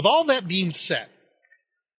 with all that being said,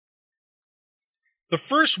 the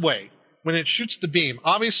first way, when it shoots the beam,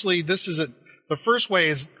 obviously the first way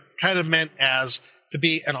is kind of meant as to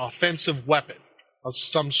be an offensive weapon of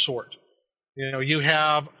some sort. You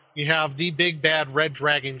have the big bad red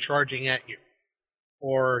dragon charging at you.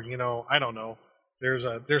 Or, I don't know, there's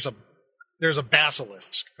a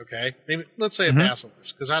basilisk, okay? Maybe let's say a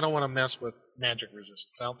basilisk, because I don't want to mess with magic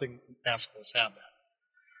resistance. I don't think basilisks have that.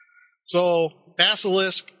 So,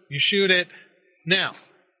 basilisk, you shoot it. Now,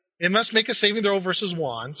 it must make a saving throw versus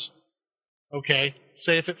wands. Okay,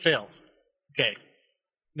 say if it fails. Okay.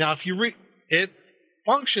 Now, if it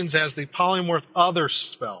functions as the polymorph other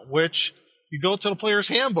spell, which you go to the player's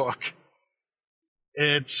handbook.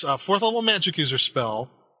 It's a 4th level magic user spell.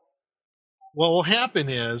 What will happen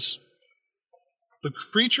is the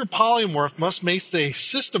creature polymorph must make a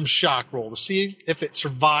system shock roll to see if it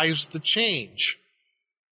survives the change.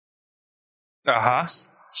 Uh-huh.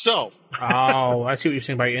 So. Oh, I see what you're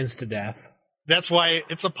saying by insta-death. That's why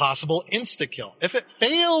it's a possible insta-kill. If it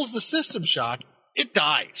fails the system shock, it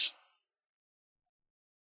dies.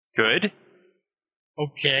 Good.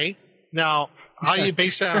 Okay. Now, how do you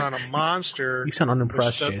base that on a monster? You sound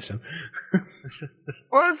unimpressed, Jason.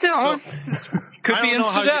 Well, could be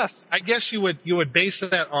insta-death. I guess you would base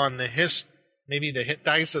that on maybe the hit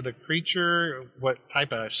dice of the creature, what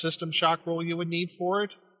type of system shock roll you would need for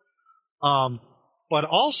it. But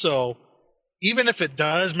also, even if it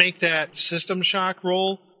does make that system shock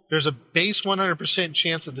roll, there's a base 100%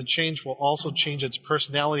 chance that the change will also change its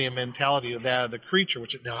personality and mentality to that of the creature,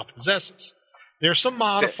 which it now possesses. There are some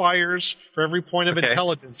modifiers for every point of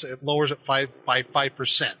intelligence. It lowers it by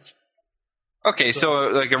 5%. Okay, so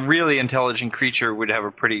like a really intelligent creature would have a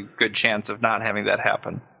pretty good chance of not having that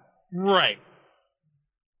happen. Right,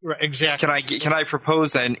 exactly. Can I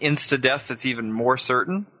propose an insta-death that's even more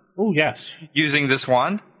certain? Oh, yes. Using this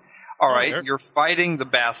wand? All right, you're fighting the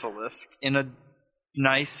basilisk in a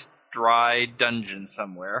nice, dry dungeon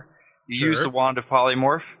somewhere. You use the wand of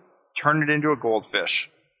polymorph, turn it into a goldfish.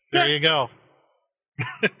 There you go.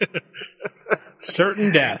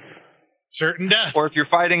 Certain death. Certain death. Or if you're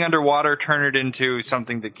fighting underwater, turn it into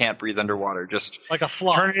something that can't breathe underwater. Just like a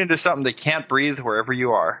fly. Turn it into something that can't breathe wherever you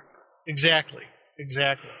are. Exactly.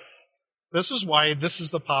 This is why this is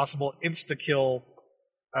the possible insta-kill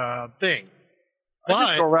thing. I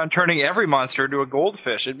just go around turning every monster into a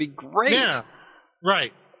goldfish. It'd be great. Yeah,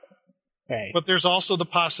 right. Hey. But there's also the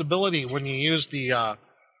possibility when you use the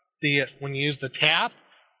tap,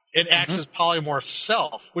 it acts as polymorph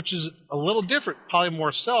self, which is a little different.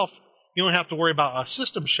 Polymorph self, you don't have to worry about a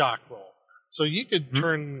system shock roll. So you could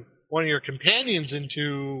turn one of your companions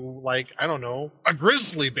into, like, I don't know, a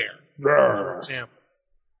grizzly bear, for example.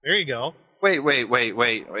 There you go. Wait.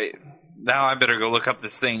 Now I better go look up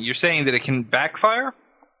this thing. You're saying that it can backfire?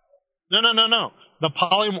 No.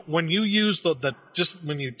 When you use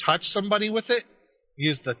when you touch somebody with it,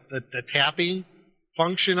 use the tapping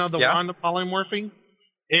function of the wand of polymorphing.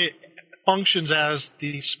 It functions as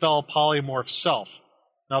the spell polymorph self.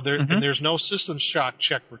 Now there's no system shock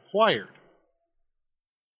check required,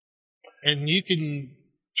 and you can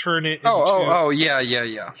turn it.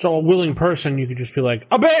 Yeah. So a willing person, you could just be like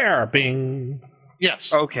a bear, bing.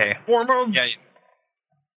 Yes. Okay. Form of. Yeah.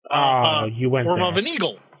 You went form there. of an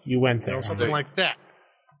eagle. You went there. Something like that.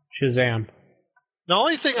 Shazam. The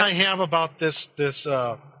only thing I have about this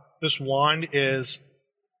wand is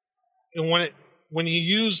when you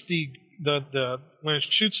use when it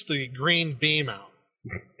shoots the green beam out,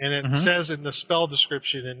 and it says in the spell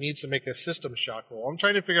description it needs to make a system shock roll. I'm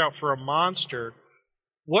trying to figure out for a monster,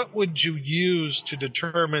 what would you use to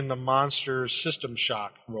determine the monster's system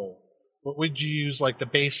shock roll? What would you use, like the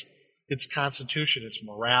base? Its constitution, its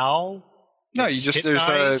morale. No, you just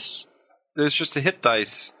there's just a hit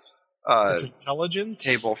dice. It's intelligence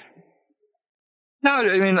table. No,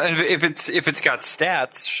 I mean if it's got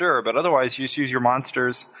stats, sure, but otherwise you just use your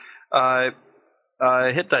monsters.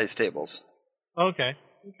 hit dice tables. Okay.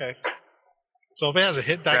 So if it has a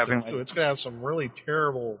hit dice Grabbing too, it's going to have some really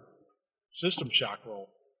terrible system shock roll.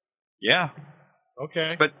 Yeah.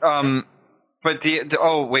 Okay. But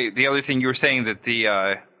the other thing you were saying that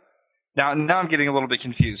now I'm getting a little bit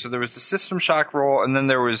confused. So there was the system shock roll, and then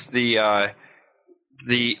there was there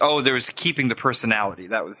was keeping the personality.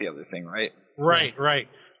 That was the other thing, right? Right.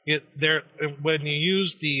 When you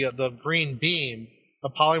use the green beam, the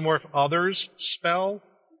polymorph others spell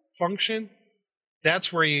function,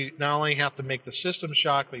 that's where you not only have to make the system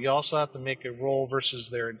shock, but you also have to make a roll versus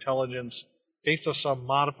their intelligence based on some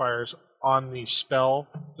modifiers on the spell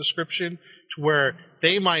description, to where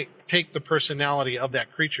they might take the personality of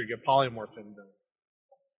that creature, get polymorphed into them.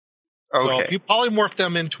 Okay. So if you polymorph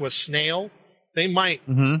them into a snail, they might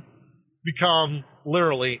become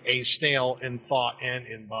literally a snail in thought and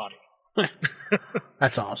in body.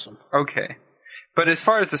 That's awesome. Okay. But as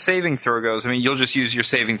far as the saving throw goes, I mean, you'll just use your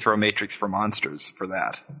saving throw matrix for monsters for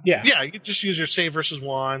that. Yeah. Yeah, you just use your save versus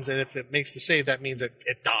wands, and if it makes the save, that means it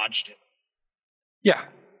dodged it. Yeah.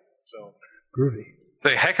 So groovy. It's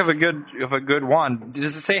a heck of a good wand.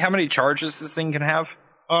 Does it say how many charges this thing can have?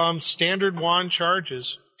 Standard wand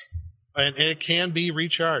charges, and it can be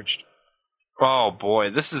recharged. Oh boy,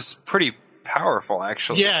 this is pretty powerful,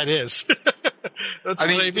 actually. Yeah, it is. That's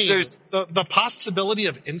what I mean. The possibility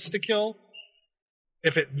of insta-kill,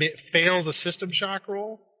 if it fails a system shock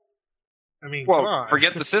roll, I mean, well, come on.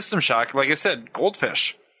 Forget the system shock. Like I said,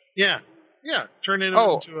 goldfish. Yeah, turn it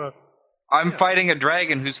into a... I'm fighting a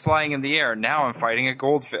dragon who's flying in the air. Now I'm fighting a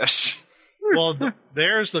goldfish. Well,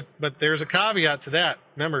 there's a caveat to that.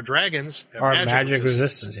 Remember, dragons have Or magic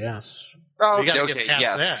resistance, yes. So you got to get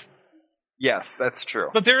past that. Yes, that's true.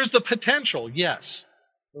 But there's the potential, yes.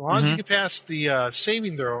 As long as you get past the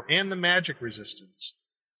saving throw and the magic resistance.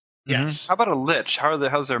 Yes. How about a lich?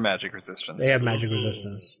 How's their magic resistance? They have magic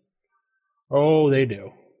resistance. Oh, they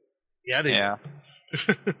do. Yeah, they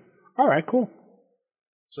do. All right, cool.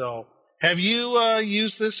 So, have you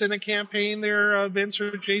used this in a campaign there, Vince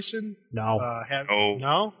or Jason? No.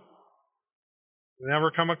 No? Never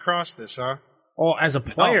come across this, huh? Oh, as a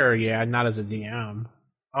player, yeah, not as a DM.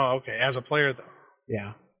 Oh, okay. As a player, though.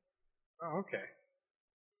 Yeah. Oh, okay.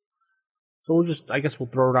 So I guess we'll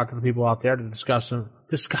throw it out to the people out there to discuss.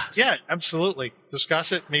 Yeah, absolutely.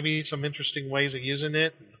 Discuss it. Maybe some interesting ways of using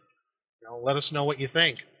it. Let us know what you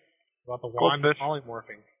think about the wand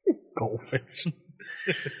polymorphing. Goldfish.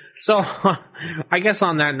 So, I guess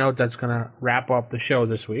on that note, that's going to wrap up the show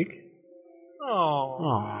this week.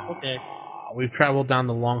 Oh, okay. We've traveled down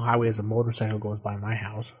the long highway as a motorcycle goes by my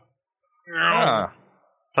house.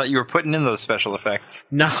 Thought you were putting in those special effects.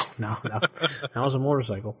 No. That was a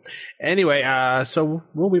motorcycle. Anyway, so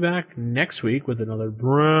we'll be back next week with another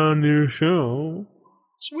brand new show.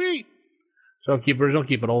 Sweet. So keep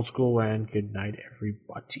it old school, and good night,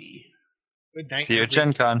 everybody. Good night. See you at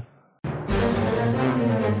Gen Con.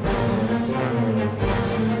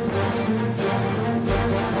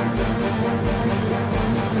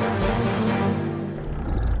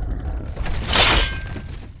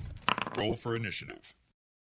 Roll for initiative.